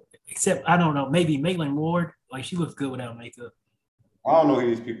makeup, except I don't know, maybe Maitland Ward. Like she looks good without makeup. I don't know who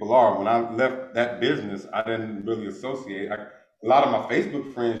these people are. When I left that business, I didn't really associate. A lot of my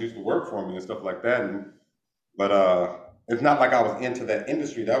Facebook friends used to work for me and stuff like that. But it's not like I was into that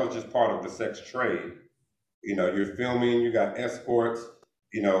industry. That was just part of the sex trade. You're filming, you got escorts,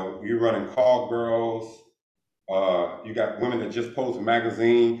 you're running call girls, you got women that just post a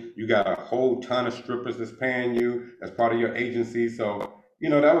magazine, you got a whole ton of strippers that's paying you as part of your agency. So,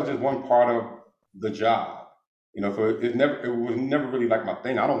 that was just one part of the job. So it was never really like my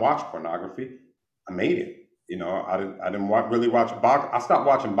thing. I don't watch pornography. I made it. I didn't really watch box. I stopped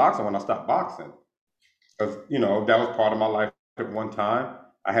watching boxing when I stopped boxing because that was part of my life at one time.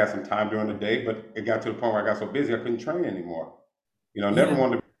 I had some time during the day, but it got to the point where I got so busy I couldn't train anymore. Never Yeah,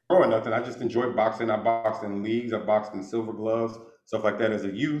 wanted to be pro or nothing. I just enjoyed boxing. I boxed in leagues. I boxed in silver gloves, stuff like that as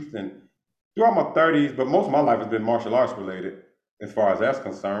a youth and throughout my 30s. But most of my life has been martial arts related as far as that's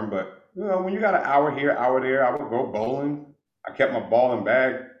concerned. But when you got an hour here, hour there, I would go bowling. I kept my ball and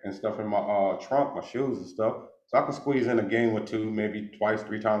bag and stuff in my trunk, my shoes and stuff, so I could squeeze in a game or two, maybe twice,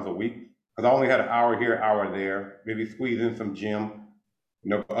 three times a week. Because I only had an hour here, hour there. Maybe squeeze in some gym.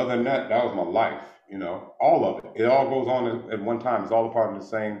 But other than that, that was my life. All of it. It all goes on at one time. It's all a part of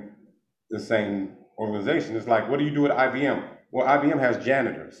the same organization. It's like, what do you do at IBM? Well, IBM has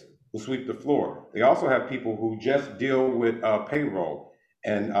janitors who sweep the floor. They also have people who just deal with payroll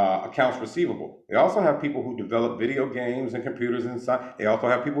and accounts receivable. They also have people who develop video games and computers inside. They also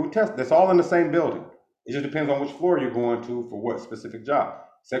have people who test. That's all in the same building. It just depends on which floor you're going to for what specific job.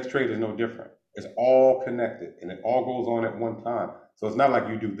 Sex trade is no different. It's all connected and it all goes on at one time. So it's not like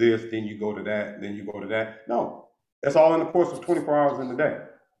you do this, then you go to that, then you go to that. No, it's all in the course of 24 hours in the day.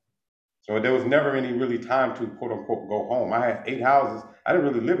 So there was never any really time to quote unquote go home. I had 8 houses. I didn't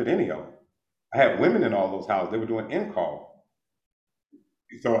really live at any of them. I had women in all those houses. They were doing in call.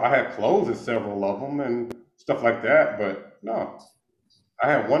 So I had clothes at several of them and stuff like that. But no, I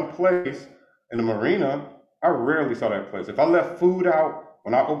had one place in the marina. I rarely saw that place. If I left food out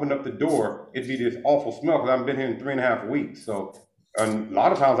when I opened up the door, it'd be this awful smell because I haven't been here in 3.5 weeks. So and a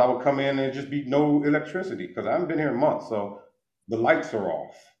lot of times I would come in and just be no electricity because I haven't been here in months. So the lights are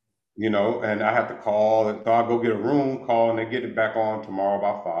off, and I have to call. And so I go get a room, call, and they get it back on tomorrow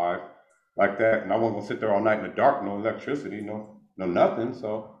about 5, like that. And I wasn't gonna sit there all night in the dark, no electricity, no nothing.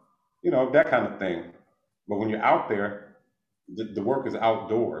 So, that kind of thing. But when you're out there, the work is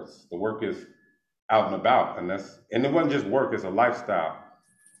outdoors. The work is out and about, and it wasn't just work; it's a lifestyle.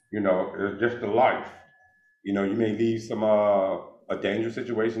 It's just a life. You may leave some a dangerous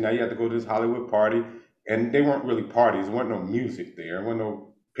situation. Now you have to go to this Hollywood party, and they weren't really parties. There weren't no music there. There weren't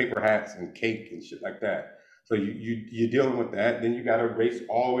no paper hats and cake and shit like that. So you're dealing with that. Then you got to race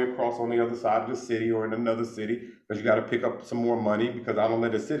all the way across on the other side of the city or in another city because you got to pick up some more money because I don't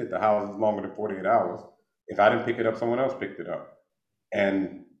let it sit at the house longer than 48 hours. If I didn't pick it up, someone else picked it up,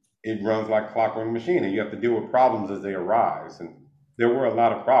 and it runs like a clockwork machine. And you have to deal with problems as they arise. And there were a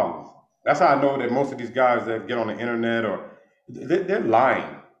lot of problems. That's how I know that most of these guys that get on the internet or they're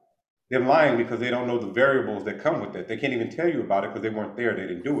lying. They're lying because they don't know the variables that come with it. They can't even tell you about it because they weren't there. They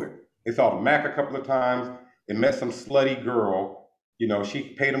didn't do it. They saw the Mac a couple of times. They met some slutty girl.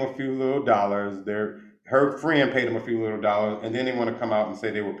 She paid them a few little dollars. Her friend paid them a few little dollars, and then they want to come out and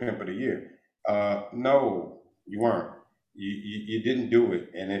say they were pimp of the year. No, you weren't. You didn't do it.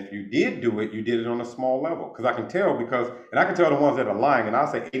 And if you did do it, you did it on a small level. Because I can tell and I can tell the ones that are lying, and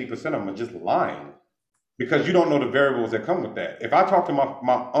I'll say 80% of them are just lying because you don't know the variables that come with that. If I talk to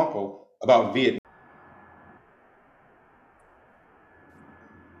my uncle about Vietnam.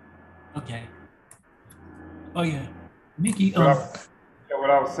 Okay. Oh yeah, Mickey. What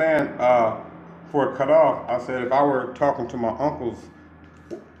I was saying, before it cut off, I said if I were talking to my uncles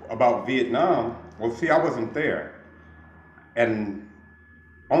about Vietnam, well, see, I wasn't there. And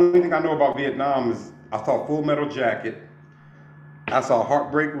only thing I know about Vietnam is I saw Full Metal Jacket, I saw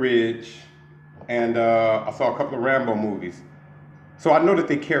Heartbreak Ridge, and I saw a couple of Rambo movies. So I know that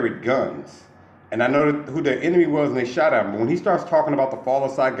they carried guns. And I know who their enemy was and they shot at him. But when he starts talking about the fall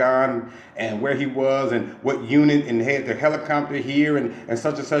of Saigon and where he was and what unit and had the helicopter here and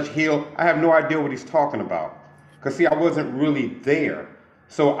such hill, I have no idea what he's talking about. Because see, I wasn't really there.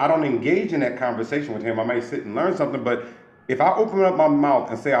 So I don't engage in that conversation with him. I may sit and learn something, but if I open up my mouth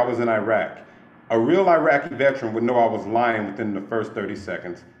and say I was in Iraq, a real Iraqi veteran would know I was lying within the first 30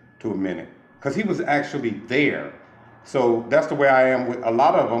 seconds to a minute. Because he was actually there. So that's the way I am with a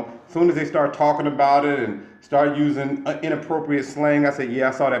lot of them. As soon as they start talking about it and start using inappropriate slang, I say, yeah,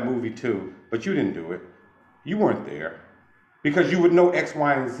 I saw that movie too, but you didn't do it. You weren't there. Because you would know X,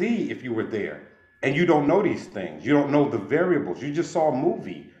 Y, and Z if you were there. And you don't know these things. You don't know the variables. You just saw a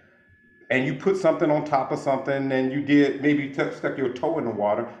movie. And you put something on top of something and you did maybe stuck your toe in the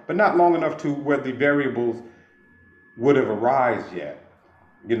water, but not long enough to where the variables would have arisen yet.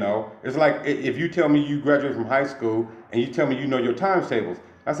 It's like if you tell me you graduated from high school and you tell me you know your times tables.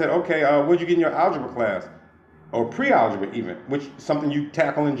 I said, okay, what'd you get in your algebra class? Or pre-algebra even, which is something you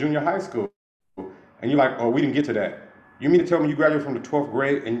tackle in junior high school. And you're like, oh, we didn't get to that. You mean to tell me you graduated from the 12th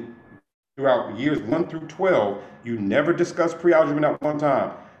grade and throughout years 1 through 12, you never discussed pre-algebra at one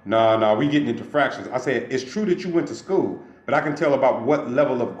time? No, we getting into fractions. I said, it's true that you went to school, but I can tell about what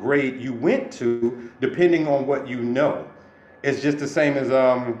level of grade you went to depending on what you know. It's just the same as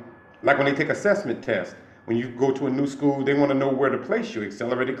like when they take assessment tests. When you go to a new school, they want to know where to place you.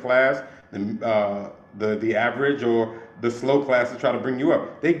 Accelerated class, the average, or the slow class to try to bring you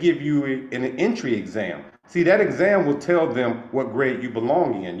up. They give you an entry exam. See, that exam will tell them what grade you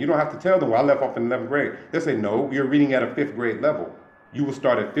belong in. You don't have to tell them, well, I left off in 11th grade. They say, no, you're reading at a 5th grade level. You will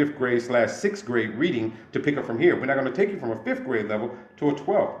start at 5th grade / 6th grade reading to pick up from here. We're not going to take you from a 5th grade level to a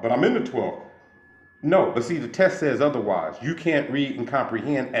 12th, but I'm in the 12th. No, but see, the test says otherwise. You can't read and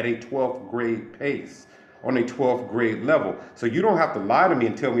comprehend at a 12th grade pace, on a 12th grade level. So you don't have to lie to me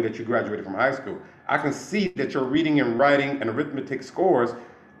and tell me that you graduated from high school. I can see that your reading and writing and arithmetic scores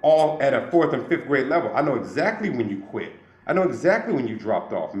all at a 4th and 5th grade level. I know exactly when you quit. I know exactly when you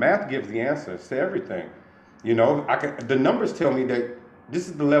dropped off. Math gives the answers to everything. The numbers tell me that this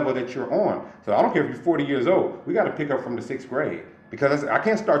is the level that you're on. So I don't care if you're 40 years old. We got to pick up from the 6th grade. Because I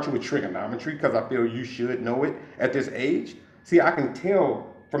can't start you with trigonometry because I feel you should know it at this age. See, I can tell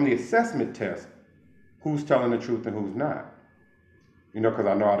from the assessment test who's telling the truth and who's not. Because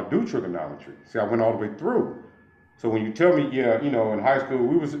I know how to do trigonometry. See, I went all the way through. So when you tell me, yeah, in high school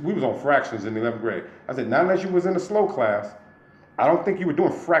we was on fractions in the 11th grade. I said, not unless you was in a slow class. I don't think you were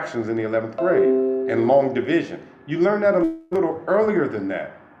doing fractions in the 11th grade and long division. You learned that a little earlier than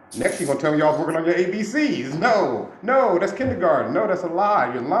that. Next, you're gonna tell me y'all was working on your ABCs. No, no, that's kindergarten. No, that's a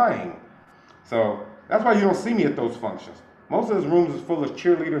lie. You're lying. So that's why you don't see me at those functions. Most of those rooms is full of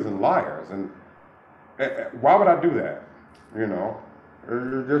cheerleaders and liars. And why would I do that? You know,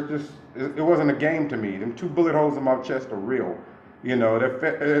 it wasn't a game to me. Them two bullet holes in my chest are real.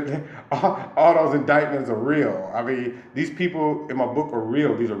 All those indictments are real. I mean, these people in my book are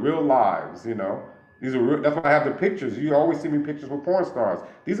real. These are real lives. These are real, that's why I have the pictures. You always see me pictures with porn stars.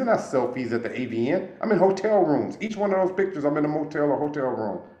 These are not selfies at the AVN. I'm in hotel rooms. Each one of those pictures, I'm in a motel or hotel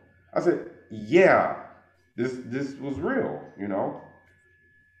room. I said, yeah, this was real.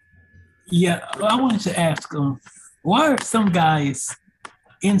 Yeah, I wanted to ask, why are some guys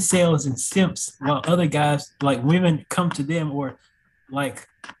incels and simps while other guys, like women, come to them, or like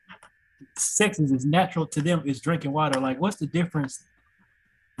sex is as natural to them as drinking water? Like, what's the difference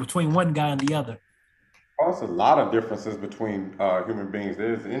between one guy and the other? Oh, there's a lot of differences between human beings.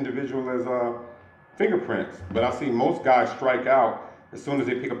 There's individual as fingerprints, but I see most guys strike out as soon as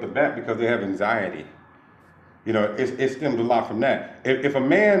they pick up the bat because they have anxiety. It stems a lot from that. If a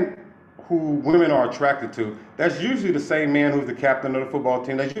man who women are attracted to, that's usually the same man who's the captain of the football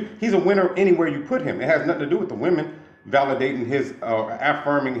team. He's a winner anywhere you put him. It has nothing to do with the women validating his,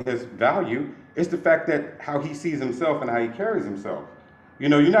 affirming his value. It's the fact that how he sees himself and how he carries himself. You're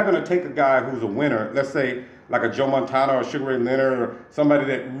not going to take a guy who's a winner, let's say like a Joe Montana or Sugar Ray Leonard or somebody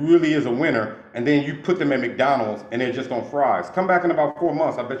that really is a winner, and then you put them at McDonald's and they're just on fries. Come back in about 4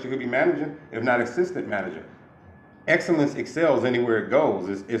 months, I bet you could be managing, if not assistant manager. Excellence excels anywhere it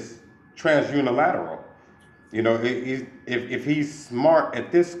goes. It's transunilateral. If he's smart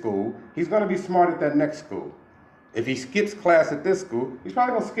at this school, he's going to be smart at that next school. If he skips class at this school, he's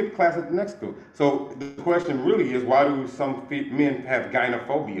probably going to skip class at the next school. So the question really is, why do some men have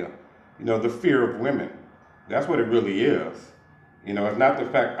gynophobia? The fear of women. That's what it really is. It's not the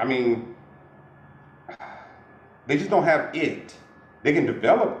fact, I mean, they just don't have it. They can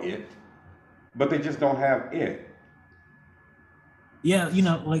develop it, but they just don't have it. Yeah,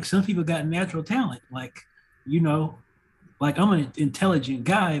 like some people got natural talent. You know, like I'm an intelligent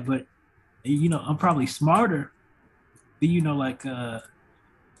guy, but I'm probably smarter than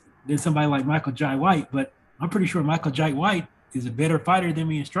than somebody like Michael Jai White. But I'm pretty sure Michael Jai White is a better fighter than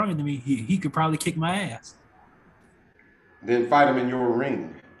me and stronger than me. He could probably kick my ass. Then fight him in your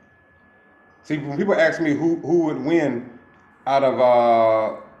ring. See, when people ask me who would win out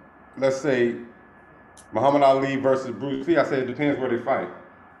of let's say Muhammad Ali versus Bruce Lee, I say it depends where they fight.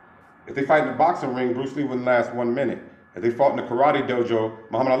 If they fight in the boxing ring, Bruce Lee wouldn't last 1 minute. If they fought in the karate dojo,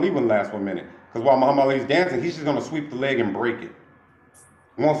 Muhammad Ali wouldn't last 1 minute. Because while Muhammad Ali's dancing, he's just going to sweep the leg and break it.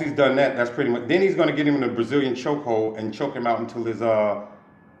 Once he's done that, that's pretty much. Then he's going to get him in a Brazilian chokehold and choke him out until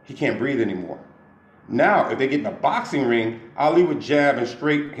he can't breathe anymore. Now, if they get in a boxing ring, Ali would jab and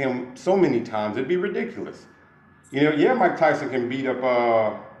straight him so many times, it'd be ridiculous. Yeah, Mike Tyson can beat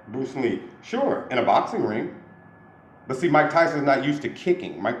up Bruce Lee. Sure, in a boxing ring. But see, Mike Tyson's not used to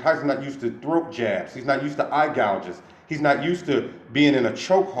kicking. Mike Tyson's not used to throat jabs. He's not used to eye gouges. He's not used to being in a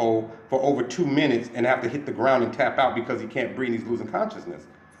chokehold for over 2 minutes and have to hit the ground and tap out because he can't breathe and he's losing consciousness.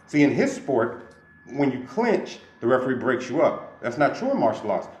 See, in his sport, when you clinch, the referee breaks you up. That's not true in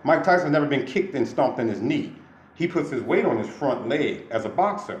martial arts. Mike Tyson's never been kicked and stomped in his knee. He puts his weight on his front leg as a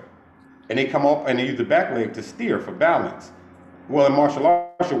boxer. And they come up and they use the back leg to steer for balance. Well, in martial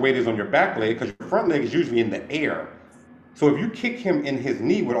arts, your weight is on your back leg because your front leg is usually in the air. So if you kick him in his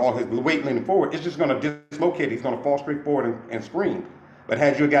knee with all his weight leaning forward, it's just going to dislocate. He's going to fall straight forward and scream. But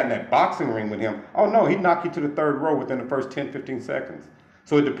had you gotten that boxing ring with him, oh no, he'd knock you to the third row within the first 10, 15 seconds.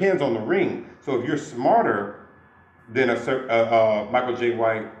 So it depends on the ring. So if you're smarter than Michael J.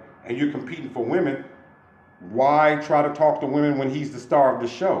 White and you're competing for women, why try to talk to women when he's the star of the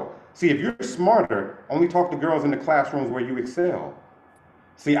show? See, if you're smarter, only talk to girls in the classrooms where you excel.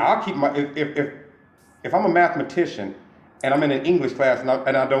 See, I'll keep if I'm a mathematician and I'm in an English class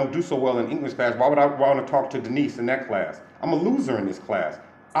and I don't do so well in English class, why would I want to talk to Denise in that class? I'm a loser in this class.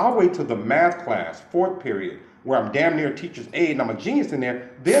 I'll wait till the math class, fourth period, where I'm damn near teacher's aide and I'm a genius in there.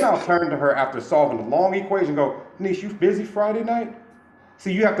 Then I'll turn to her after solving the long equation and go, Denise, you busy Friday night?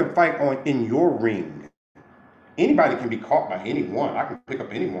 See, you have to fight in your ring. Anybody can be caught by anyone. I can pick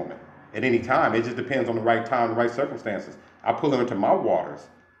up any woman at any time. It just depends on the right time, the right circumstances. I pull her into my waters.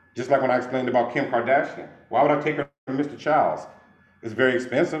 Just like when I explained about Kim Kardashian. Why would I take her Mr. Child's. It's very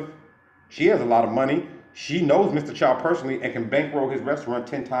expensive. She has a lot of money. She knows Mr. Child personally and can bankroll his restaurant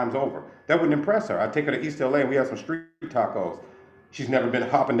 10 times over. That wouldn't impress her. I'd take her to East LA and we have some street tacos. She's never been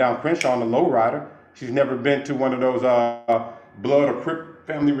hopping down Crenshaw on a lowrider. She's never been to one of those blood or crip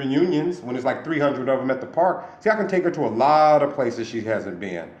family reunions when there's like 300 of them at the park. See, I can take her to a lot of places she hasn't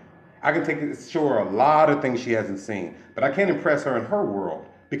been. I can show her a lot of things she hasn't seen, but I can't impress her in her world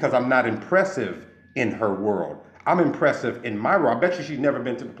because I'm not impressive in her world. I'm impressive in my world. I bet you she's never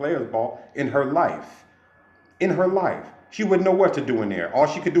been to the Players Ball in her life. In her life, she wouldn't know what to do in there. All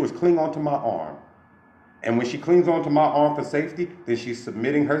she could do is cling onto my arm. And when she clings onto my arm for safety, then she's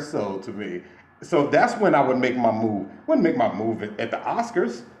submitting her soul to me. So that's when I would make my move. Wouldn't make my move at the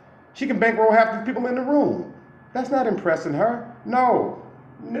Oscars. She can bankroll half the people in the room. That's not impressing her. No,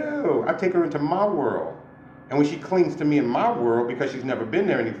 no. I take her into my world. And when she clings to me in my world because she's never been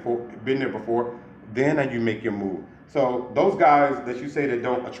there before, then you make your move. So those guys that you say that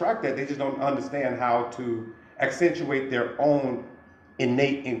don't attract that, they just don't understand how to accentuate their own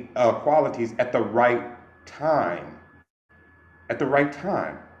innate qualities at the right time. At the right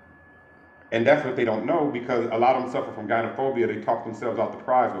time. And that's what they don't know because a lot of them suffer from gynophobia. They talk themselves out the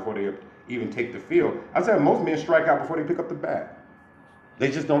prize before they even take the field. I said most men strike out before they pick up the bat.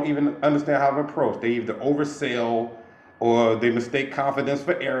 They just don't even understand how to approach. They either oversell or they mistake confidence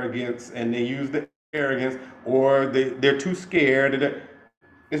for arrogance and they use the arrogance or they're too scared.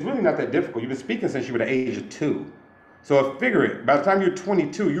 It's really not that difficult. You've been speaking since you were the age of 2. So figure it. By the time you're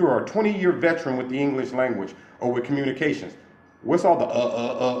 22, you are a 20-year veteran with the English language or with communications. What's all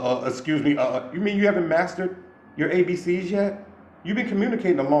the excuse me, you mean you haven't mastered your ABCs yet? You've been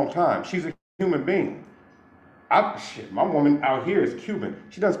communicating a long time. She's a human being. My woman out here is Cuban.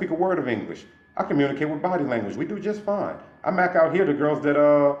 She doesn't speak a word of English. I communicate with body language. We do just fine. I mac out here the girls that,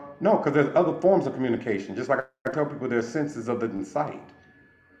 no, because there's other forms of communication. Just like I tell people there's senses other than sight.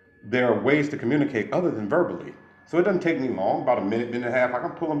 There are ways to communicate other than verbally. So it doesn't take me long, about a minute and a half. I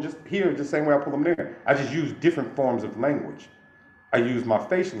can pull them just here the same way I pull them there. I just use different forms of language. I use my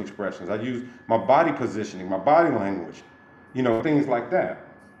facial expressions. I use my body positioning, my body language, things like that.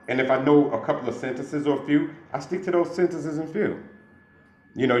 And if I know a couple of sentences or a few, I stick to those sentences and few.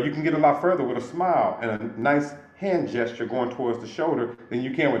 You can get a lot further with a smile and a nice hand gesture going towards the shoulder than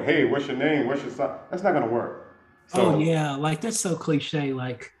you can with, hey, what's your name? What's your sign? That's not going to work. Oh So, yeah, like that's so cliche.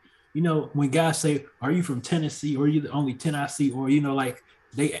 Like, when guys say, "Are you from Tennessee?" or "Are you the only 10 I see?" or like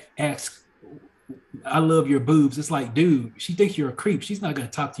they ask, "I love your boobs." It's like, dude, she thinks you're a creep. She's not gonna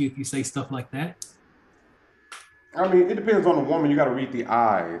talk to you if you say stuff like that. I mean, it depends on the woman. You got to read the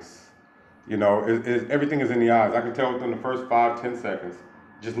eyes. Everything is in the eyes. I can tell within the first 5, 10 seconds,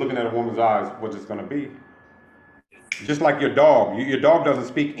 just looking at a woman's eyes, what it's going to be. Just like your dog. Your dog doesn't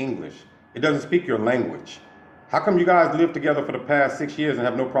speak English. It doesn't speak your language. How come you guys live together for the past 6 years and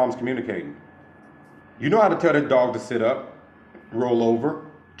have no problems communicating? You know how to tell that dog to sit up, roll over,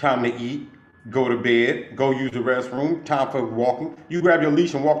 time to eat, go to bed, go use the restroom, time for walking. You grab your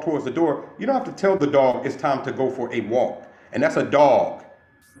leash and walk towards the door. You don't have to tell the dog it's time to go for a walk. And that's a dog.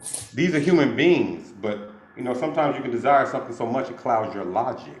 These are human beings, but sometimes you can desire something so much it clouds your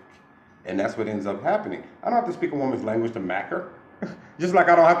logic. And that's what ends up happening. I don't have to speak a woman's language to mack her. Just like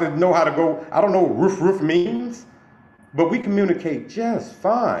I don't have to know how to go, I don't know what roof means, but we communicate just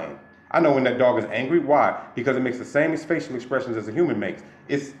fine. I know when that dog is angry. Why? Because it makes the same facial expressions as a human makes.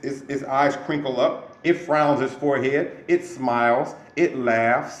 Its eyes crinkle up, it frowns its forehead, it smiles, it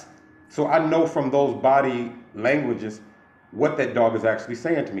laughs. So I know from those body languages what that dog is actually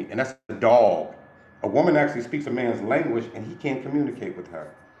saying to me. And that's a dog. A woman actually speaks a man's language and he can't communicate with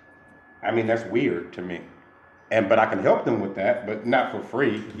her. I mean, that's weird to me. But I can help them with that, but not for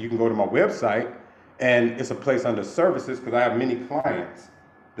free. You can go to my website and it's a place under services because I have many clients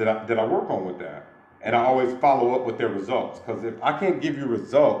that I work on with that. And I always follow up with their results because if I can't give you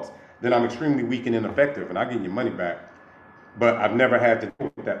results, then I'm extremely weak and ineffective and I get your money back. But I've never had to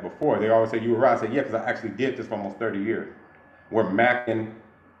do with that before. They always say, you were right. I say, yeah, because I actually did this for almost 30 years. Where macking,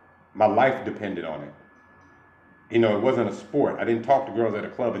 my life depended on it. It wasn't a sport. I didn't talk to girls at a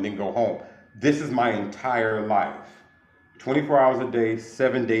club and then go home. This is my entire life. 24 hours a day,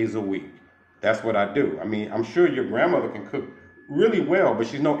 7 days a week. That's what I do. I mean, I'm sure your grandmother can cook really well, but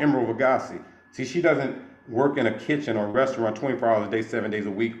she's no Emerald Lagasse. See, she doesn't work in a kitchen or a restaurant 24 hours a day, 7 days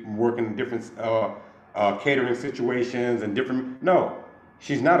a week, working in different catering situations and different. No,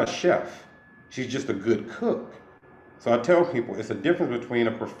 she's not a chef. She's just a good cook. So I tell people it's a difference between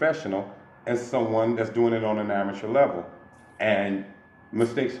a professional and someone that's doing it on an amateur level. And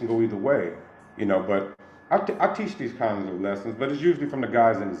mistakes can go either way, but I teach these kinds of lessons, but it's usually from the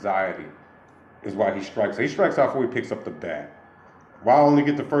guy's anxiety. is why he strikes. He strikes out before he picks up the bat. Why I only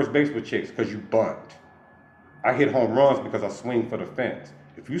get the first base with chicks? Because you bunt. I hit home runs because I swing for the fence.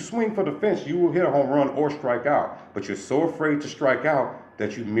 If you swing for the fence, you will hit a home run or strike out. But you're so afraid to strike out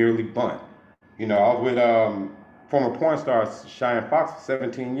that you merely bunt. I was with former porn star Cheyenne Fox for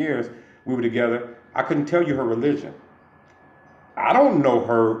 17 years. We were together. I couldn't tell you her religion. I don't know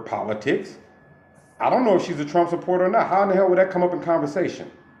her politics. I don't know if she's a Trump supporter or not. How in the hell would that come up in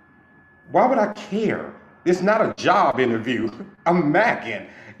conversation? Why would I care? It's not a job interview. I'm macking.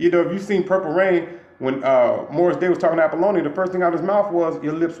 If you've seen Purple Rain, when Morris Day was talking to Apollonia, the first thing out of his mouth was,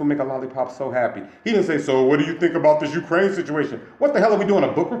 your lips will make a lollipop so happy. He didn't say, so what do you think about this Ukraine situation? What the hell are we doing,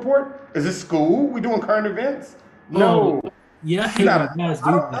 a book report? Is this school? We doing current events? Oh, No. yeah, I This is hate not when guys I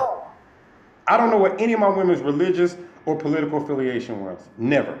do don't that. know. I don't know what any of my women's religious or political affiliation was.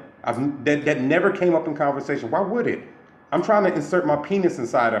 Never. That never came up in conversation. Why would it? I'm trying to insert my penis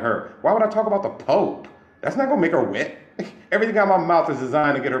inside of her. Why would I talk about the Pope? That's not gonna make her wet. Everything out of my mouth is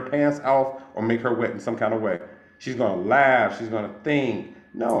designed to get her pants off or make her wet in some kind of way. She's gonna laugh. She's gonna think.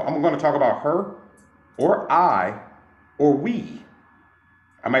 No, I'm gonna talk about her, or I, or we.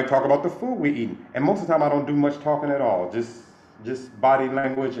 I might talk about the food we eat, and most of the time I don't do much talking at all. Just body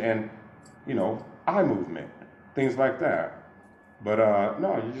language and eye movement, things like that. But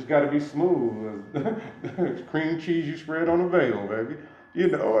no, you just got to be smooth. Cream cheese you spread on a bagel, baby.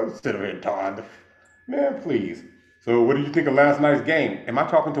 Instead of it, Todd. Man, please. So, what do you think of last night's game? Am I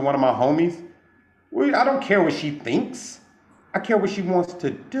talking to one of my homies? Well, I don't care what she thinks. I care what she wants to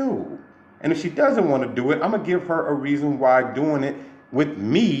do. And if she doesn't want to do it, I'm going to give her a reason why doing it with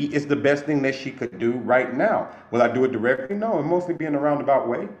me is the best thing that she could do right now. Will I do it directly? No, it mostly be in a roundabout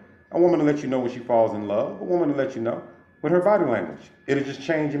way. A woman to let you know when she falls in love. A woman to let you know with her body language. It'll just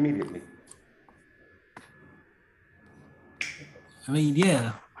change immediately. I mean,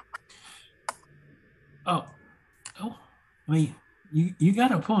 yeah. Oh, oh. I mean, you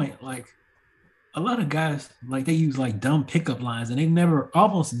got a point. Like a lot of guys, like they use like dumb pickup lines, and they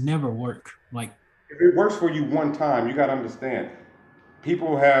almost never work. Like, If it works for you one time, you got to understand.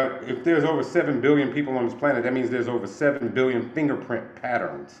 If there's over 7 billion people on this planet, that means there's over 7 billion fingerprint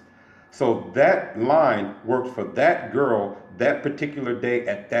patterns. So that line worked for that girl that particular day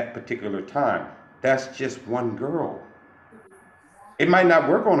at that particular time. That's just one girl. It might not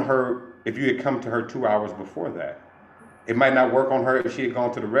work on her if you had come to her 2 hours before that. It might not work on her if she had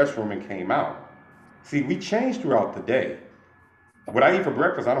gone to the restroom and came out. See, we change throughout the day. What I eat for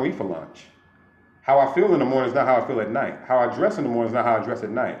breakfast, I don't eat for lunch. How I feel in the morning is not how I feel at night. How I dress in the morning is not how I dress at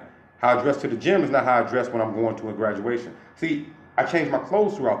night. How I dress to the gym is not how I dress when I'm going to a graduation. See, I change my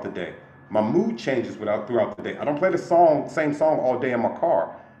clothes throughout the day. My mood changes throughout the day. I don't play the same song all day in my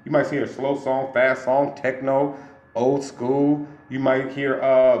car. You might hear a slow song, fast song, techno, old school. You might hear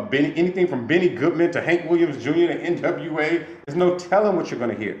anything from Benny Goodman to Hank Williams Jr. to NWA. There's no telling what you're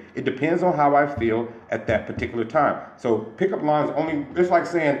going to hear. It depends on how I feel at that particular time. So pickup lines only. It's like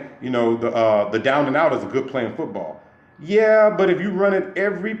saying, the down and out is a good play in football. Yeah, but if you run it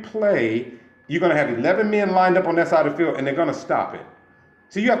every play, you're going to have 11 men lined up on that side of the field, and they're going to stop it.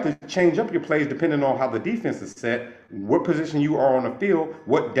 So you have to change up your plays depending on how the defense is set, what position you are on the field,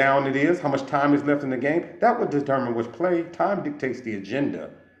 what down it is, how much time is left in the game. That would determine which play. Time dictates the agenda,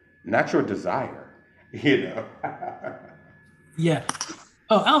 not your desire. You know. yeah.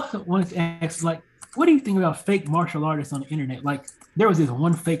 Oh, I also wanted to ask, like, what do you think about fake martial artists on the internet? Like, there was this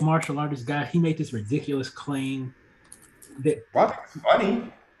one fake martial artist guy. He made this ridiculous claim that, Well, I think it's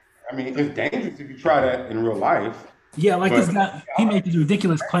funny. I mean, it's dangerous if you try that in real life. yeah, like this But guy, he made this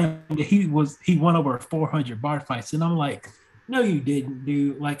ridiculous claim that he won over 400 bar fights, and I'm like, no, you didn't,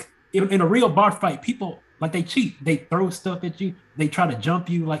 dude. Like, in a real bar fight, people like they cheat, they throw stuff at you, they try to jump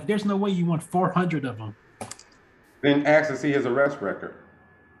you. Like, there's no way you won 400 of them. then ask to see his arrest record.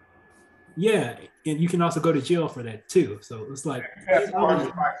 Yeah, and you can also go to jail for that too. So it's like If you have it's always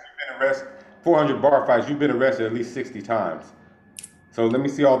 400 fights, you've been arrested. 400 bar fights, you've been arrested at least 60 times. So let me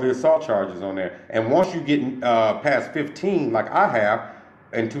see all the assault charges on there. And once you get past 15, like I have,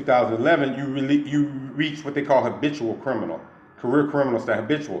 in 2011, you reach what they call habitual criminal, career criminal status.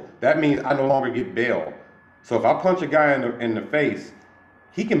 Habitual. That means I no longer get bail. So if I punch a guy in the face,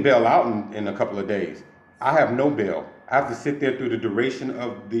 he can bail out in a couple of days. I have no bail. I have to sit there through the duration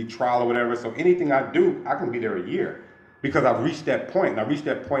of the trial or whatever. So anything I do, I can be there a year because I've reached that point, and I reached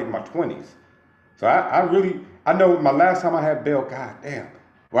that point in my 20s. So I know my last time I had bail, god damn.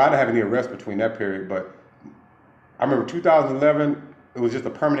 Well, I didn't have any arrests between that period, but I remember 2011, it was just a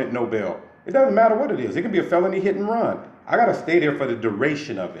permanent no bail. It doesn't matter what it is. It could be a felony hit and run. I got to stay there for the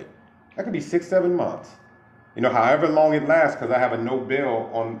duration of it. That could be 6, 7 months. However long it lasts, because I have a no bail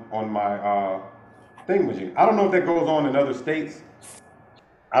on my thingamajig. I don't know if that goes on in other states.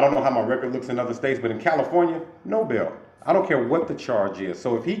 I don't know how my record looks in other states, but in California, no bail. I don't care what the charge is.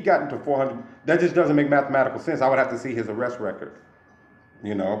 So if he got into 400, that just doesn't make mathematical sense. I would have to see his arrest record.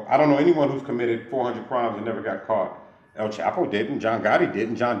 I don't know anyone who's committed 400 crimes and never got caught. El Chapo didn't. John Gotti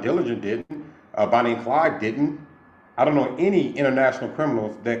didn't. John Dillinger didn't. Bonnie and Clyde didn't. I don't know any international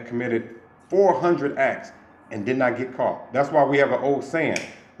criminals that committed 400 acts and did not get caught. That's why we have an old saying: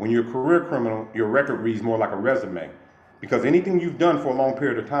 when you're a career criminal, your record reads more like a resume. Because anything you've done for a long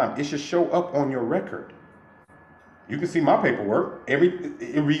period of time, it should show up on your record. You can see my paperwork.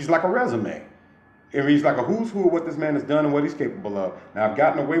 It reads like a resume. It reads like a who's who of what this man has done and what he's capable of. Now, I've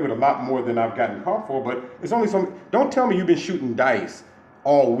gotten away with a lot more than I've gotten caught for, but it's only some. Don't tell me you've been shooting dice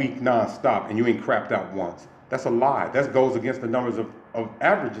all week nonstop and you ain't crapped out once. That's a lie. That goes against the numbers of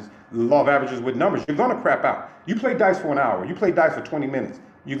averages, the law of averages with numbers. You're going to crap out. You play dice for an hour. You play dice for 20 minutes.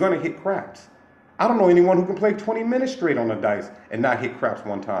 You're going to hit craps. I don't know anyone who can play 20 minutes straight on the dice and not hit craps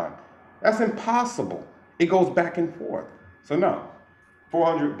one time. That's impossible. It goes back and forth. So no,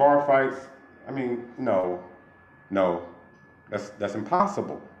 400 bar fights. I mean, no, that's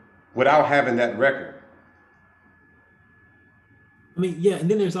impossible without having that record. I mean, yeah, and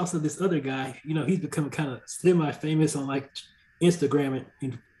then there's also this other guy, he's become kind of semi-famous on like Instagram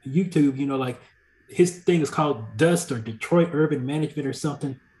and YouTube, like his thing is called Dust or Detroit Urban Management or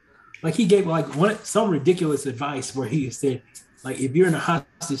something. Like he gave like some ridiculous advice where he said, like, if you're in a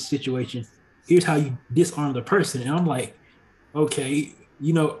hostage situation, here's how you disarm the person. And I'm like, okay,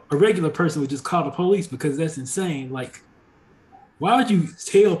 a regular person would just call the police because that's insane. Like, why would you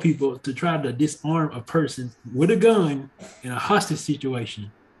tell people to try to disarm a person with a gun in a hostage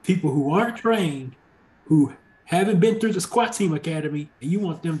situation? People who aren't trained, who haven't been through the SWAT team academy, and you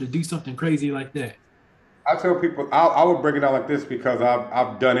want them to do something crazy like that. I tell people, I would break it down like this because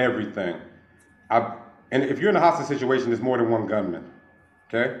I've done everything. I've, and if you're in a hostage situation, there's more than one gunman.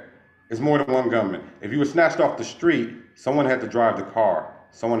 Okay? It's more than one gunman. If you were snatched off the street, someone had to drive the car.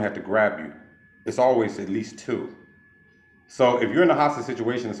 Someone had to grab you. It's always at least two. So if you're in a hostage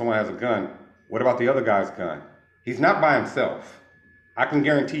situation and someone has a gun, what about the other guy's gun? He's not by himself. I can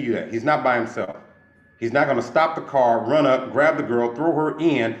guarantee you that. He's not by himself. He's not going to stop the car, run up, grab the girl, throw her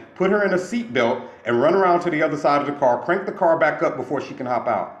in, put her in a seatbelt, and run around to the other side of the car, crank the car back up before she can hop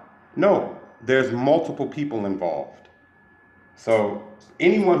out. No, there's multiple people involved. So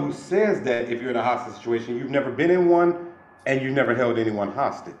anyone who says that if you're in a hostage situation, you've never been in one and you've never held anyone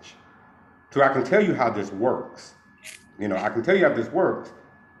hostage. So I can tell you how this works. I can tell you how this works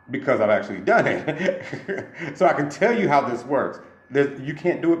because I've actually done it. So I can tell you how this works. You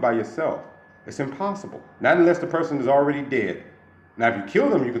can't do it by yourself. It's impossible. Not unless the person is already dead. Now, if you kill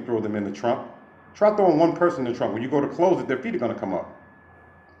them, you can throw them in the trunk. Try throwing one person in the trunk. When you go to close it, their feet are going to come up.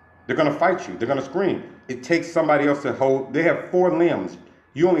 They're going to fight you. They're going to scream. It takes somebody else to hold. They have 4 limbs.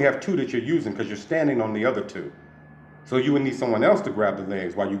 You only have 2 that you're using because you're standing on the other 2. So you would need someone else to grab the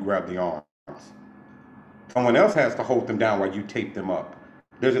legs while you grab the arms. Someone else has to hold them down while you tape them up.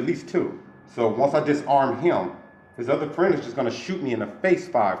 There's at least 2. So once I disarm him, his other friend is just going to shoot me in the face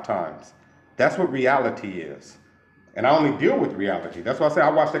 5 times. That's what reality is. And I only deal with reality. That's why I say I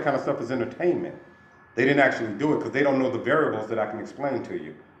watch that kind of stuff as entertainment. They didn't actually do it because they don't know the variables that I can explain to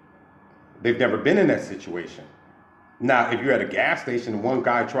you. They've never been in that situation. Now, if you're at a gas station and one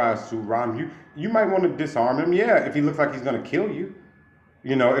guy tries to rob you, you might want to disarm him. Yeah, if he looks like he's going to kill you.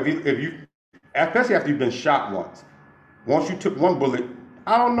 If you, especially after you've been shot once. Once you took one bullet,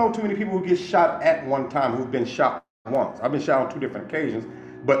 I don't know too many people who get shot at one time who've been shot once. I've been shot on 2 different occasions,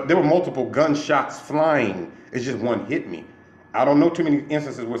 but there were multiple gunshots flying. It's just one hit me. I don't know too many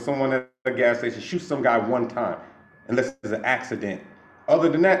instances where someone at a gas station shoots some guy one time, unless it's an accident. Other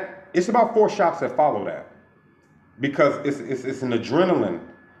than that, it's about 4 shots that follow that. Because it's an adrenaline.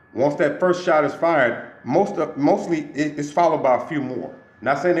 Once that first shot is fired, mostly it's followed by a few more.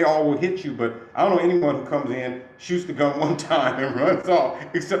 Not saying they all will hit you, but I don't know anyone who comes in, shoots the gun one time and runs off,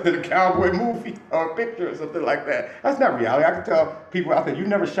 except in a cowboy movie or a picture or something like that. That's not reality. I can tell people out there, you've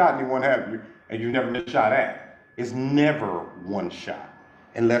never shot anyone, have you? And you've never been shot at. It's never one shot.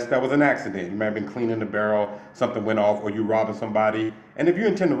 Unless that was an accident. You might have been cleaning the barrel, something went off, or you robbing somebody. And if you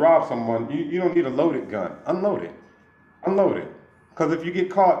intend to rob someone, you don't need a loaded gun. Unload it. Unload it. Because if you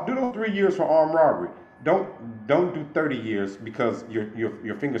get caught, do those 3 years for armed robbery. Don't do 30 years because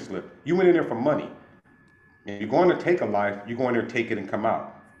your finger slipped. You went in there for money. If you're going to take a life, you go in there, take it, and come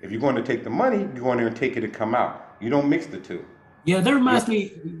out. If you're going to take the money, you go in there and take it and come out. You don't mix the two. Yeah, that reminds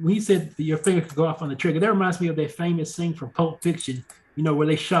me, when you said your finger could go off on the trigger, that reminds me of that famous scene from Pulp Fiction, where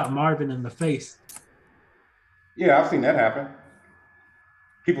they shot Marvin in the face. Yeah, I've seen that happen.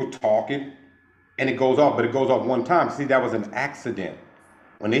 People talking. and it goes off, but it goes off one time. See, that was an accident.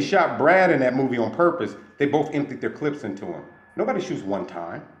 When they shot Brad in that movie on purpose, they both emptied their clips into him. Nobody shoots one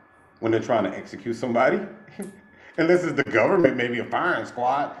time when they're trying to execute somebody. Unless it's the government, maybe a firing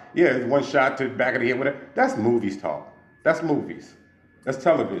squad. Yeah, it's one shot to the back of the head. Whatever. That's movies talk. That's movies. That's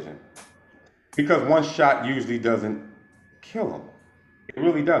television. Because one shot usually doesn't kill them. It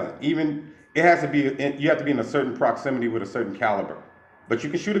really doesn't. Even it has to be. You have to be in a certain proximity with a certain caliber. But you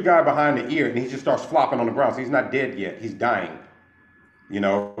can shoot a guy behind the ear and he just starts flopping on the ground. So he's not dead yet. He's dying. You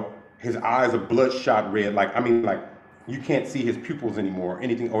know, his eyes are bloodshot red. Like, I mean, like you can't see his pupils anymore, or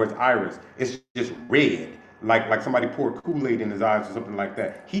anything, or his iris. It's just red. Like somebody poured Kool-Aid in his eyes or something like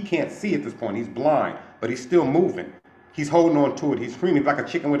that. He can't see at this point. He's blind, but he's still moving. He's holding on to it. He's screaming like a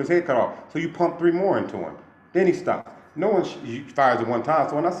chicken with his head cut off. So you pump three more into him. Then he stops. No one fires at one time.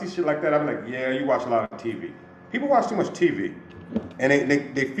 So when I see shit like that, I'm like, yeah, you watch a lot of TV. People watch too much TV. And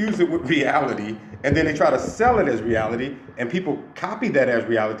they fuse it with reality, and then they try to sell it as reality, and people copy that as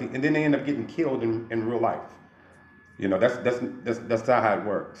reality, and then they end up getting killed in real life. You know, that's not how it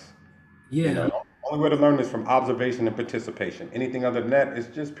works. You know, Yeah, the only way to learn is from observation and participation. Anything other than that is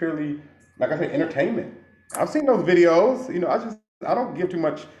just purely, like I said, entertainment. I've seen those videos. You know, I don't give too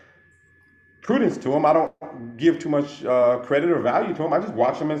much prudence to them. I don't give too much credit or value to them. I just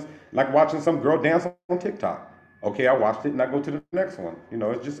watch them as like watching some girl dance on TikTok. Okay, I watched it and I go to the next one. You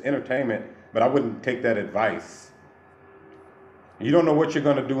know, it's just entertainment, but I wouldn't take that advice. You don't know what you're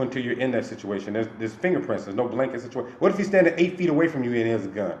gonna do until you're in that situation. There's fingerprints. There's no blanket situation. What if he's standing 8 feet away from you and he has a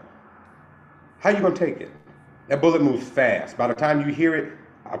gun? How you gonna take it? That bullet moves fast. By the time you hear it,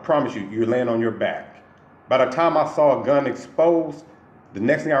 I promise you, you're laying on your back. By the time I saw a gun exposed, the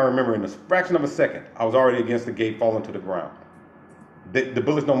next thing I remember, in a fraction of a second, I was already against the gate, falling to the ground. The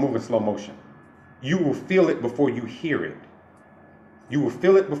bullets don't move in slow motion. You will feel it before you hear it. You will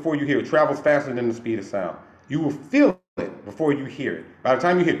feel it before you hear it. It travels faster than the speed of sound. You will feel it before you hear it. By the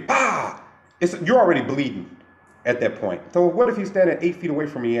time you hear, bah, you're already bleeding at that point. So what if he's standing 8 feet away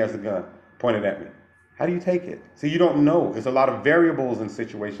from me, he has a gun pointed at me? How do you take it? So you don't know. There's a lot of variables in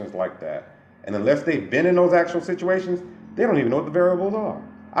situations like that. And unless they've been in those actual situations, they don't even know what the variables are.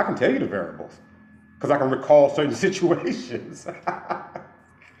 I can tell you the variables because I can recall certain situations.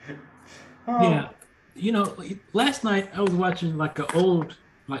 yeah. um, Last night I was watching like an old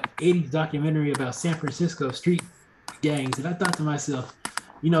like 80s documentary about San Francisco street gangs, and I thought to myself,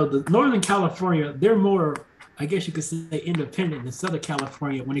 the Northern California, they're more, I guess you could say, independent than Southern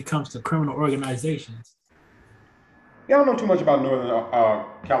California when it comes to criminal organizations. Yeah, I don't know too much about Northern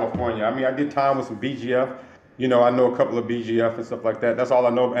California. I mean, I did time with some BGF. You know, I know a couple of BGF and stuff like that. That's all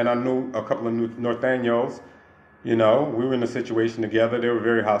I know. And I knew a couple of Norteños. You know, we were in a situation together. They were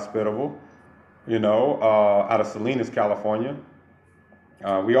very hospitable. You know, out of Salinas, California.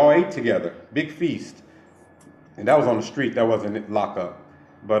 We all ate together. Big feast. And that was on the street. That wasn't lockup.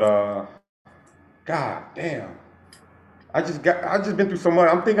 But God damn. I just been through so much.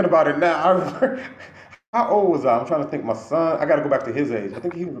 I'm thinking about it now. How old was I? I'm trying to think. My son, I got to go back to his age. I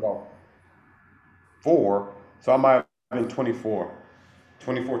think he was about 4. So I might have been 24,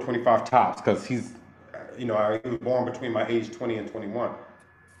 24, 25 tops because he was born between my age 20 and 21.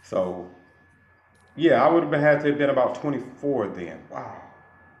 So yeah, I would have had to have been about 24 then. Wow.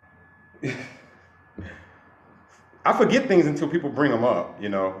 I forget things until people bring them up. You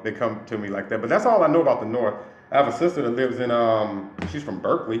know, they come to me like that. But that's all I know about the North. I have a sister that lives in she's from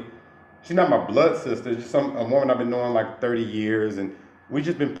Berkeley. She's not my blood sister. Just a woman I've been knowing like 30 years, and we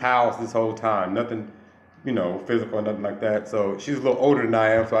just been pals this whole time. Nothing, physical or nothing like that. So she's a little older than I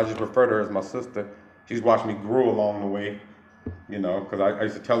am, so I just refer to her as my sister. She's watched me grow along the way, because I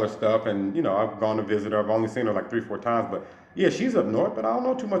used to tell her stuff, and I've gone to visit her. I've only seen her like 3, 4 times, but yeah, she's up north, but I don't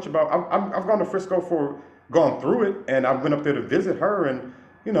know too much about. I've gone to Frisco gone through it, and I went up there to visit her, and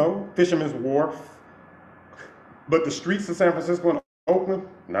Fisherman's Wharf. But the streets of San Francisco and Oakland,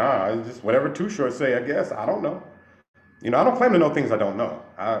 nah, it's just whatever Too Short say. I guess I don't know. I don't claim to know things I don't know.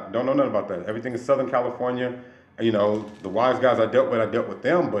 I don't know nothing about that. Everything is Southern California. The wise guys I dealt with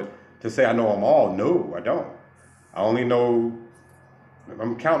them, but to say I know them all, no, I don't. I only know,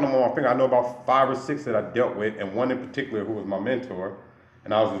 I'm counting them on my finger. I know about 5 or 6 that I dealt with, and one in particular who was my mentor,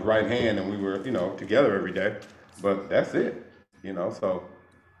 and I was his right hand, and we were, together every day. But that's it, so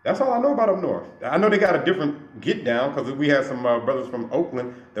that's all I know about up north. I know they got a different get down because we had some brothers from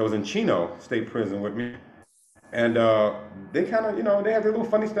Oakland that was in Chino State Prison with me. And they kind of, they had their little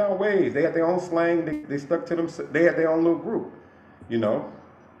funny style ways. They had their own slang. They stuck to them. They had their own little group, you know.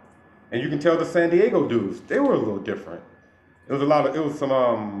 And you can tell the San Diego dudes, they were a little different. It was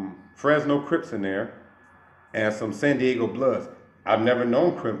some Fresno Crips in there and some San Diego Bloods. I've never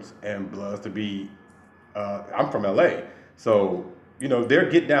known Crips and Bloods to be. I'm from LA, so their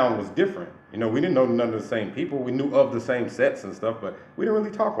get down was different. We didn't know none of the same people. We knew of the same sets and stuff, but we didn't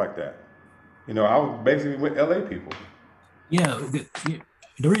really talk like that. I was basically with LA people. Yeah,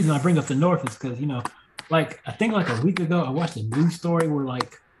 the reason I bring up the North is because like I think like a week ago, I watched a news story where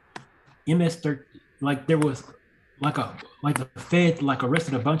like MS-13, like there was like a like the Fed like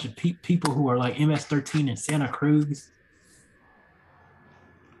arrested a bunch of people who are like MS-13 in Santa Cruz.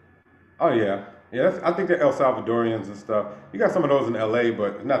 Oh yeah, yeah. I think they're El Salvadorians and stuff. You got some of those in LA,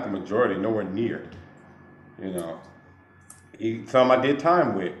 but not the majority. Nowhere near. You know, some I did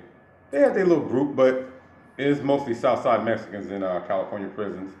time with. They had their little group, but it's mostly Southside Mexicans in California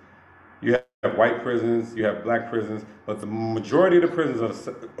prisons. You have white prisons, you have black prisons, but the majority of the prisons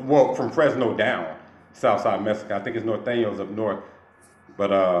are well from Fresno down, Southside Mexican. I think it's Norteños up north,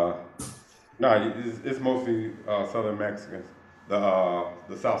 but no, it's mostly Southern Mexicans, the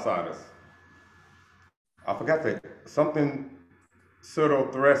Southsiders. I forgot that something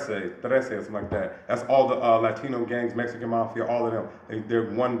Cero Trece, or something like that. That's all the Latino gangs, Mexican mafia, all of them. They're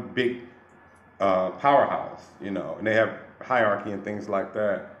one big powerhouse, and they have hierarchy and things like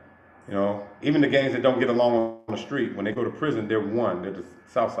that. Even the gangs that don't get along on the street, when they go to prison, they're one. They're the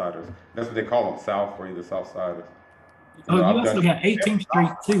Southsiders. That's what they call them, South or either Southsiders. Oh, you I've done. also got 18th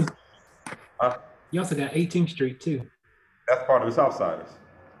Street too. Huh? You also got 18th Street too. That's part of the Southsiders.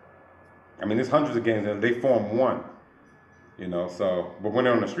 I mean, there's hundreds of gangs and they form one. So but when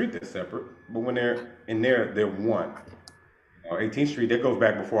they're on the street, they're separate. But when they're in there, they're one. 18th Street, that goes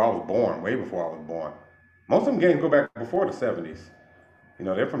back before I was born, way before I was born. Most of them gangs go back before the 70s.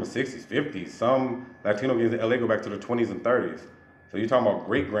 They're from the 60s, 50s. Some Latino gangs in LA go back to the 20s and 30s. So you're talking about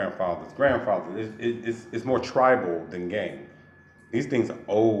great grandfathers, grandfathers. It's more tribal than gang. These things are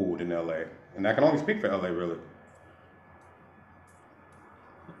old in LA. And I can only speak for LA, really.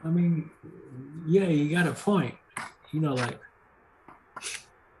 I mean, yeah, you got a point.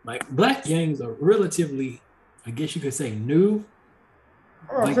 Like black gangs are relatively, I guess you could say, new.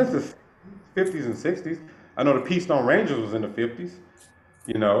 Like, Since the 50s and 60s. I know the Peastone Rangers was in the 50s.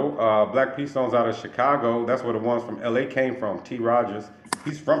 Black Peastones out of Chicago. That's where the ones from LA came from. T. Rogers.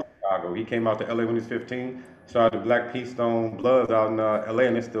 He's from Chicago. He came out to LA when he was 15. Started the Black Peastone Bloods out in LA,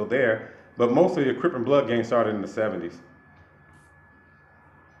 and they're still there. But most of the Crip and Blood gang started in the 70s.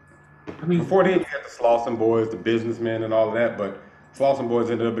 I mean, Before then, you had the Slauson Boys, the businessmen, and all of that. But Slauson Boys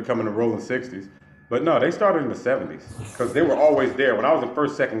ended up becoming the Rolling 60s. But no, they started in the 70s because they were always there. When I was in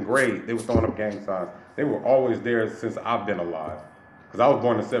first, second grade, they were throwing up gang signs. They were always there since I've been alive. Because I was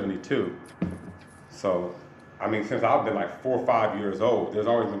born in 72. So, I mean, since I've been like 4 or 5 years old, there's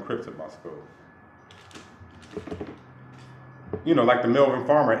always been Crips at my school. Like the Melvin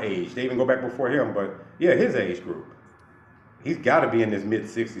Farmer age. They even go back before him, but yeah, his age group. He's got to be in his mid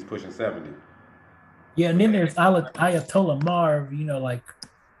 60s, pushing 70. yeah, and then there's Ayatollah Marv. Like,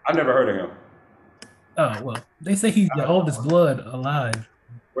 I never heard of him. oh well, they say he's the oldest blood alive.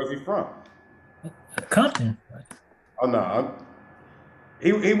 Where's he from? Compton. Oh no,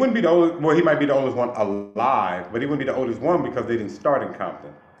 he wouldn't be the oldest. Well, he might be the oldest one alive, but he wouldn't be the oldest one because they didn't start in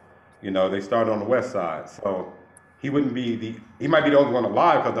Compton. They started on the west side, so he wouldn't be the. He might be the oldest one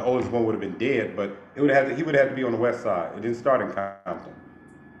alive because the oldest one would have been dead, but he would have to be on the west side. It didn't start in Compton.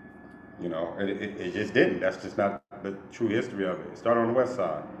 It just didn't. That's just not the true history of it. It started on the west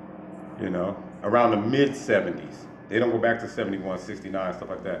side. Around the mid 70s. They don't go back to 71, 69, stuff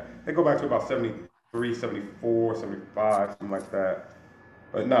like that. They go back to about 73, 74, 75, something like that.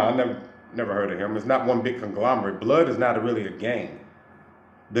 But no, I never heard of him. It's not one big conglomerate. Blood is not really a gang.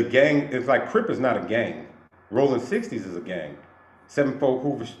 The gang, it's like Crip is not a gang. Rolling 60s is a gang. Sevenfold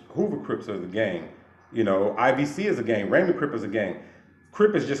Hoover Crips is a gang. IVC is a gang. Raymond Crip is a gang.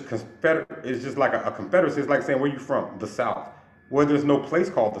 Crip is just It's just like a confederacy. It's like saying, where you from? The South. Well, there's no place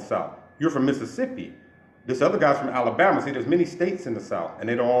called the South. You're from Mississippi. This other guy's from Alabama. See, there's many states in the South, and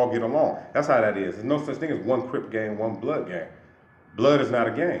they don't all get along. That's how that is. There's no such thing as one Crip gang, one Blood gang. Blood is not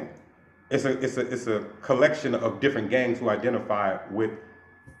a gang. It's a collection of different gangs who identify with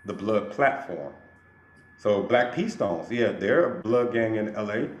the Blood platform. So Black Peastones, yeah, they're a Blood gang in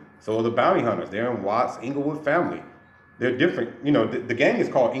LA. So are the Bounty Hunters. They're in Watts, Inglewood family. They're different. The gang is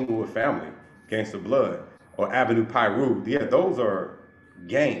called Inglewood Family, Gangsta Blood, or Avenue Pyru. Yeah, those are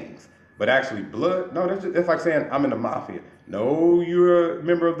gangs. But actually, Blood, no, that's like saying I'm in the mafia. No, you're a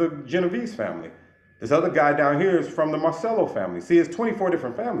member of the Genovese family. This other guy down here is from the Marcello family. See, it's 24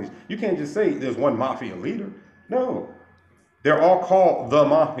 different families. You can't just say there's one mafia leader. No. They're all called the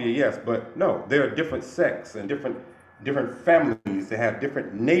mafia, yes, but no, there are different sects and different families that have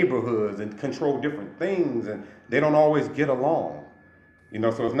different neighborhoods and control different things, and they don't always get along. You know,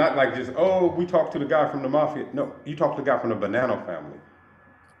 so it's not like just, oh, we talked to the guy from the mafia. No, you talked to the guy from the Banana family.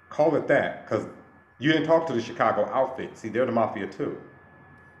 Call it that, because you didn't talk to the Chicago outfit. See, they're the mafia too.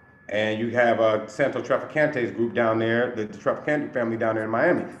 And you have Santo Traficante's group down there, the Traficante family down there in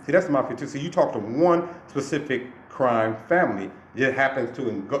Miami. See, that's the mafia too. So you talk to one specific crime family. It happens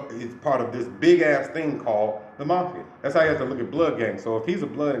to, it's part of this big ass thing called the mafia. That's how you have to look at blood gangs. So if he's a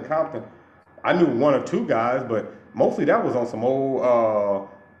blood in Compton, I knew one or two guys, but mostly that was on some old,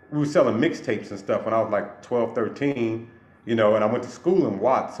 we were selling mixtapes and stuff when I was like 12, 13, you know, and I went to school in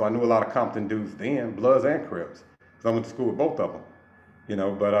Watts, so I knew a lot of Compton dudes then, Bloods and Crips. So I went to school with both of them, you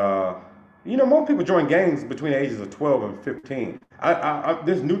know, but, you know, most people join gangs between the ages of 12 and 15.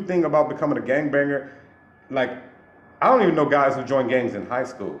 This new thing about becoming a gangbanger, like, I don't even know guys who join gangs in high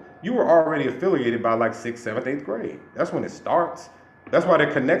school. You were already affiliated by like sixth, seventh, eighth grade. That's when it starts. That's why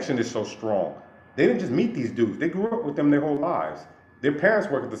their connection is so strong. They didn't just meet these dudes. They grew up with them their whole lives. Their parents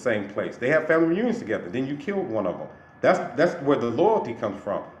work at the same place. They have family reunions together. Then you killed one of them. That's where the loyalty comes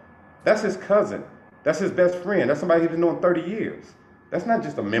from. That's his cousin. That's his best friend. That's somebody he's been knowing 30 years. That's not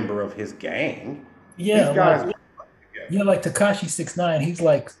just a member of his gang. These Yeah, guys like grew up together. yeah, like Takashi 69. He's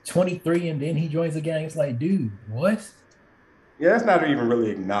like 23 and then he joins the gang. It's like, dude, what? Yeah, that's not even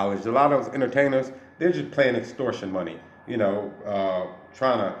really acknowledged. A lot of those entertainers, they're just playing extortion money. You know,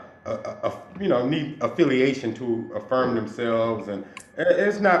 trying to, you know, need affiliation to affirm themselves, and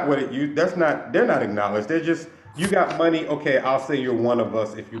it's not what it. You that's not. They're not acknowledged. They're just you got money. Okay, I'll say you're one of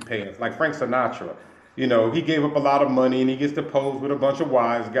us if you pay us. Like Frank Sinatra. You know, he gave up a lot of money and he gets to pose with a bunch of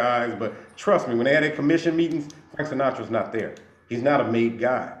wise guys. But trust me, when they had their commission meetings, Frank Sinatra's not there. He's not a made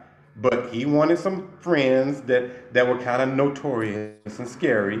guy. But he wanted some friends that were kind of notorious and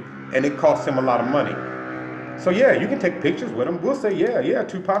scary, and it cost him a lot of money. So yeah, you can take pictures with him. We'll say, yeah, yeah,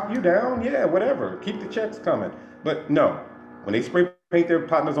 Tupac, you down? Yeah, whatever. Keep the checks coming. But no, when they spray paint their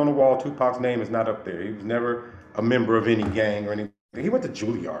partners on the wall, Tupac's name is not up there. He was never a member of any gang or anything. He went to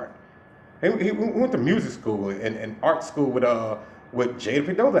Juilliard. He went to music school and art school with Jada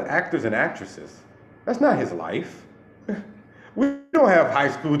Pinkett. Those are actors and actresses. That's not his life. We don't have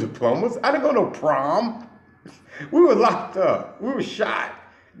high school diplomas. I didn't go to prom. We were locked up. We were shot.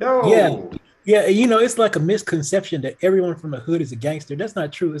 Yeah. No. Yeah, you know, it's like a misconception that everyone from the hood is a gangster. That's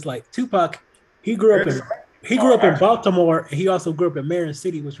not true. It's like Tupac, he grew up in he grew Are up in actually. Baltimore and he also grew up in Marin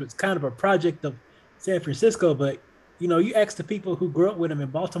City, which was kind of a project of San Francisco. But you know, you ask the people who grew up with him in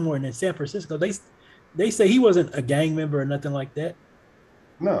Baltimore and in San Francisco, they say he wasn't a gang member or nothing like that.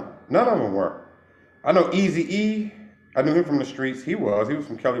 No, none of them were. I know Easy E. I knew him from the streets. He was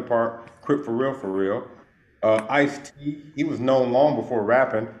from Kelly Park, Crip for real, for real. Ice T. He was known long before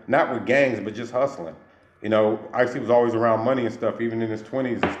rapping, not with gangs, but just hustling. You know, Ice T was always around money and stuff, even in his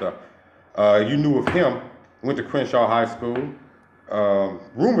 20s and stuff. You knew of him. Went to Crenshaw High School.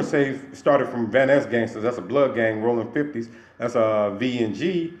 Rumors say he started from Van Ness Gangsters. That's a blood gang, Rolling 50s. That's a V and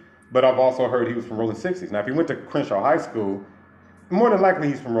G. But I've also heard he was from Rolling 60s. Now, if he went to Crenshaw High School, more than likely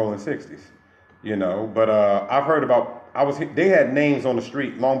he's from Rolling 60s, you know. But I've heard about they had names on the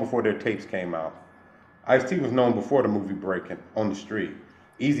street long before their tapes came out. Ice T was known before the movie Breaking on the street.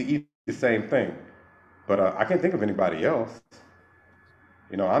 Easy E the same thing. But I can't think of anybody else.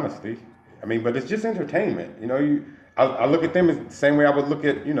 You know, honestly. I mean, but it's just entertainment. You know, I look at them as the same way I would look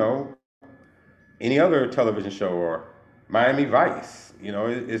at any other television show or Miami Vice. You know,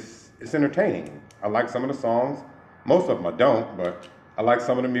 it's entertaining. I like some of the songs. Most of them I don't, but I like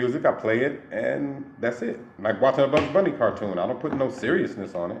some of the music. I play it, and that's it. Like watching a Bugs Bunny cartoon. I don't put no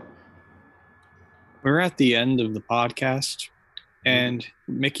seriousness on it. We're at the end of the podcast. And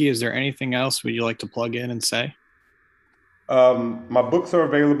Mickey, is there anything else would you like to plug in and say? My books are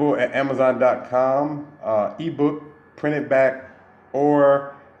available at Amazon.com, ebook, printed back,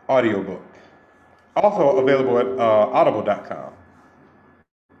 or audiobook. Also available at Audible.com.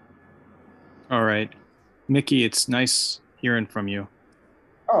 All right. Mickey, it's nice hearing from you.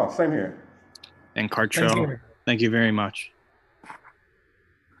 Oh, same here. And Thanks Cartrell, here. thank you very much.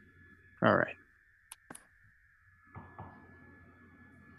 All right.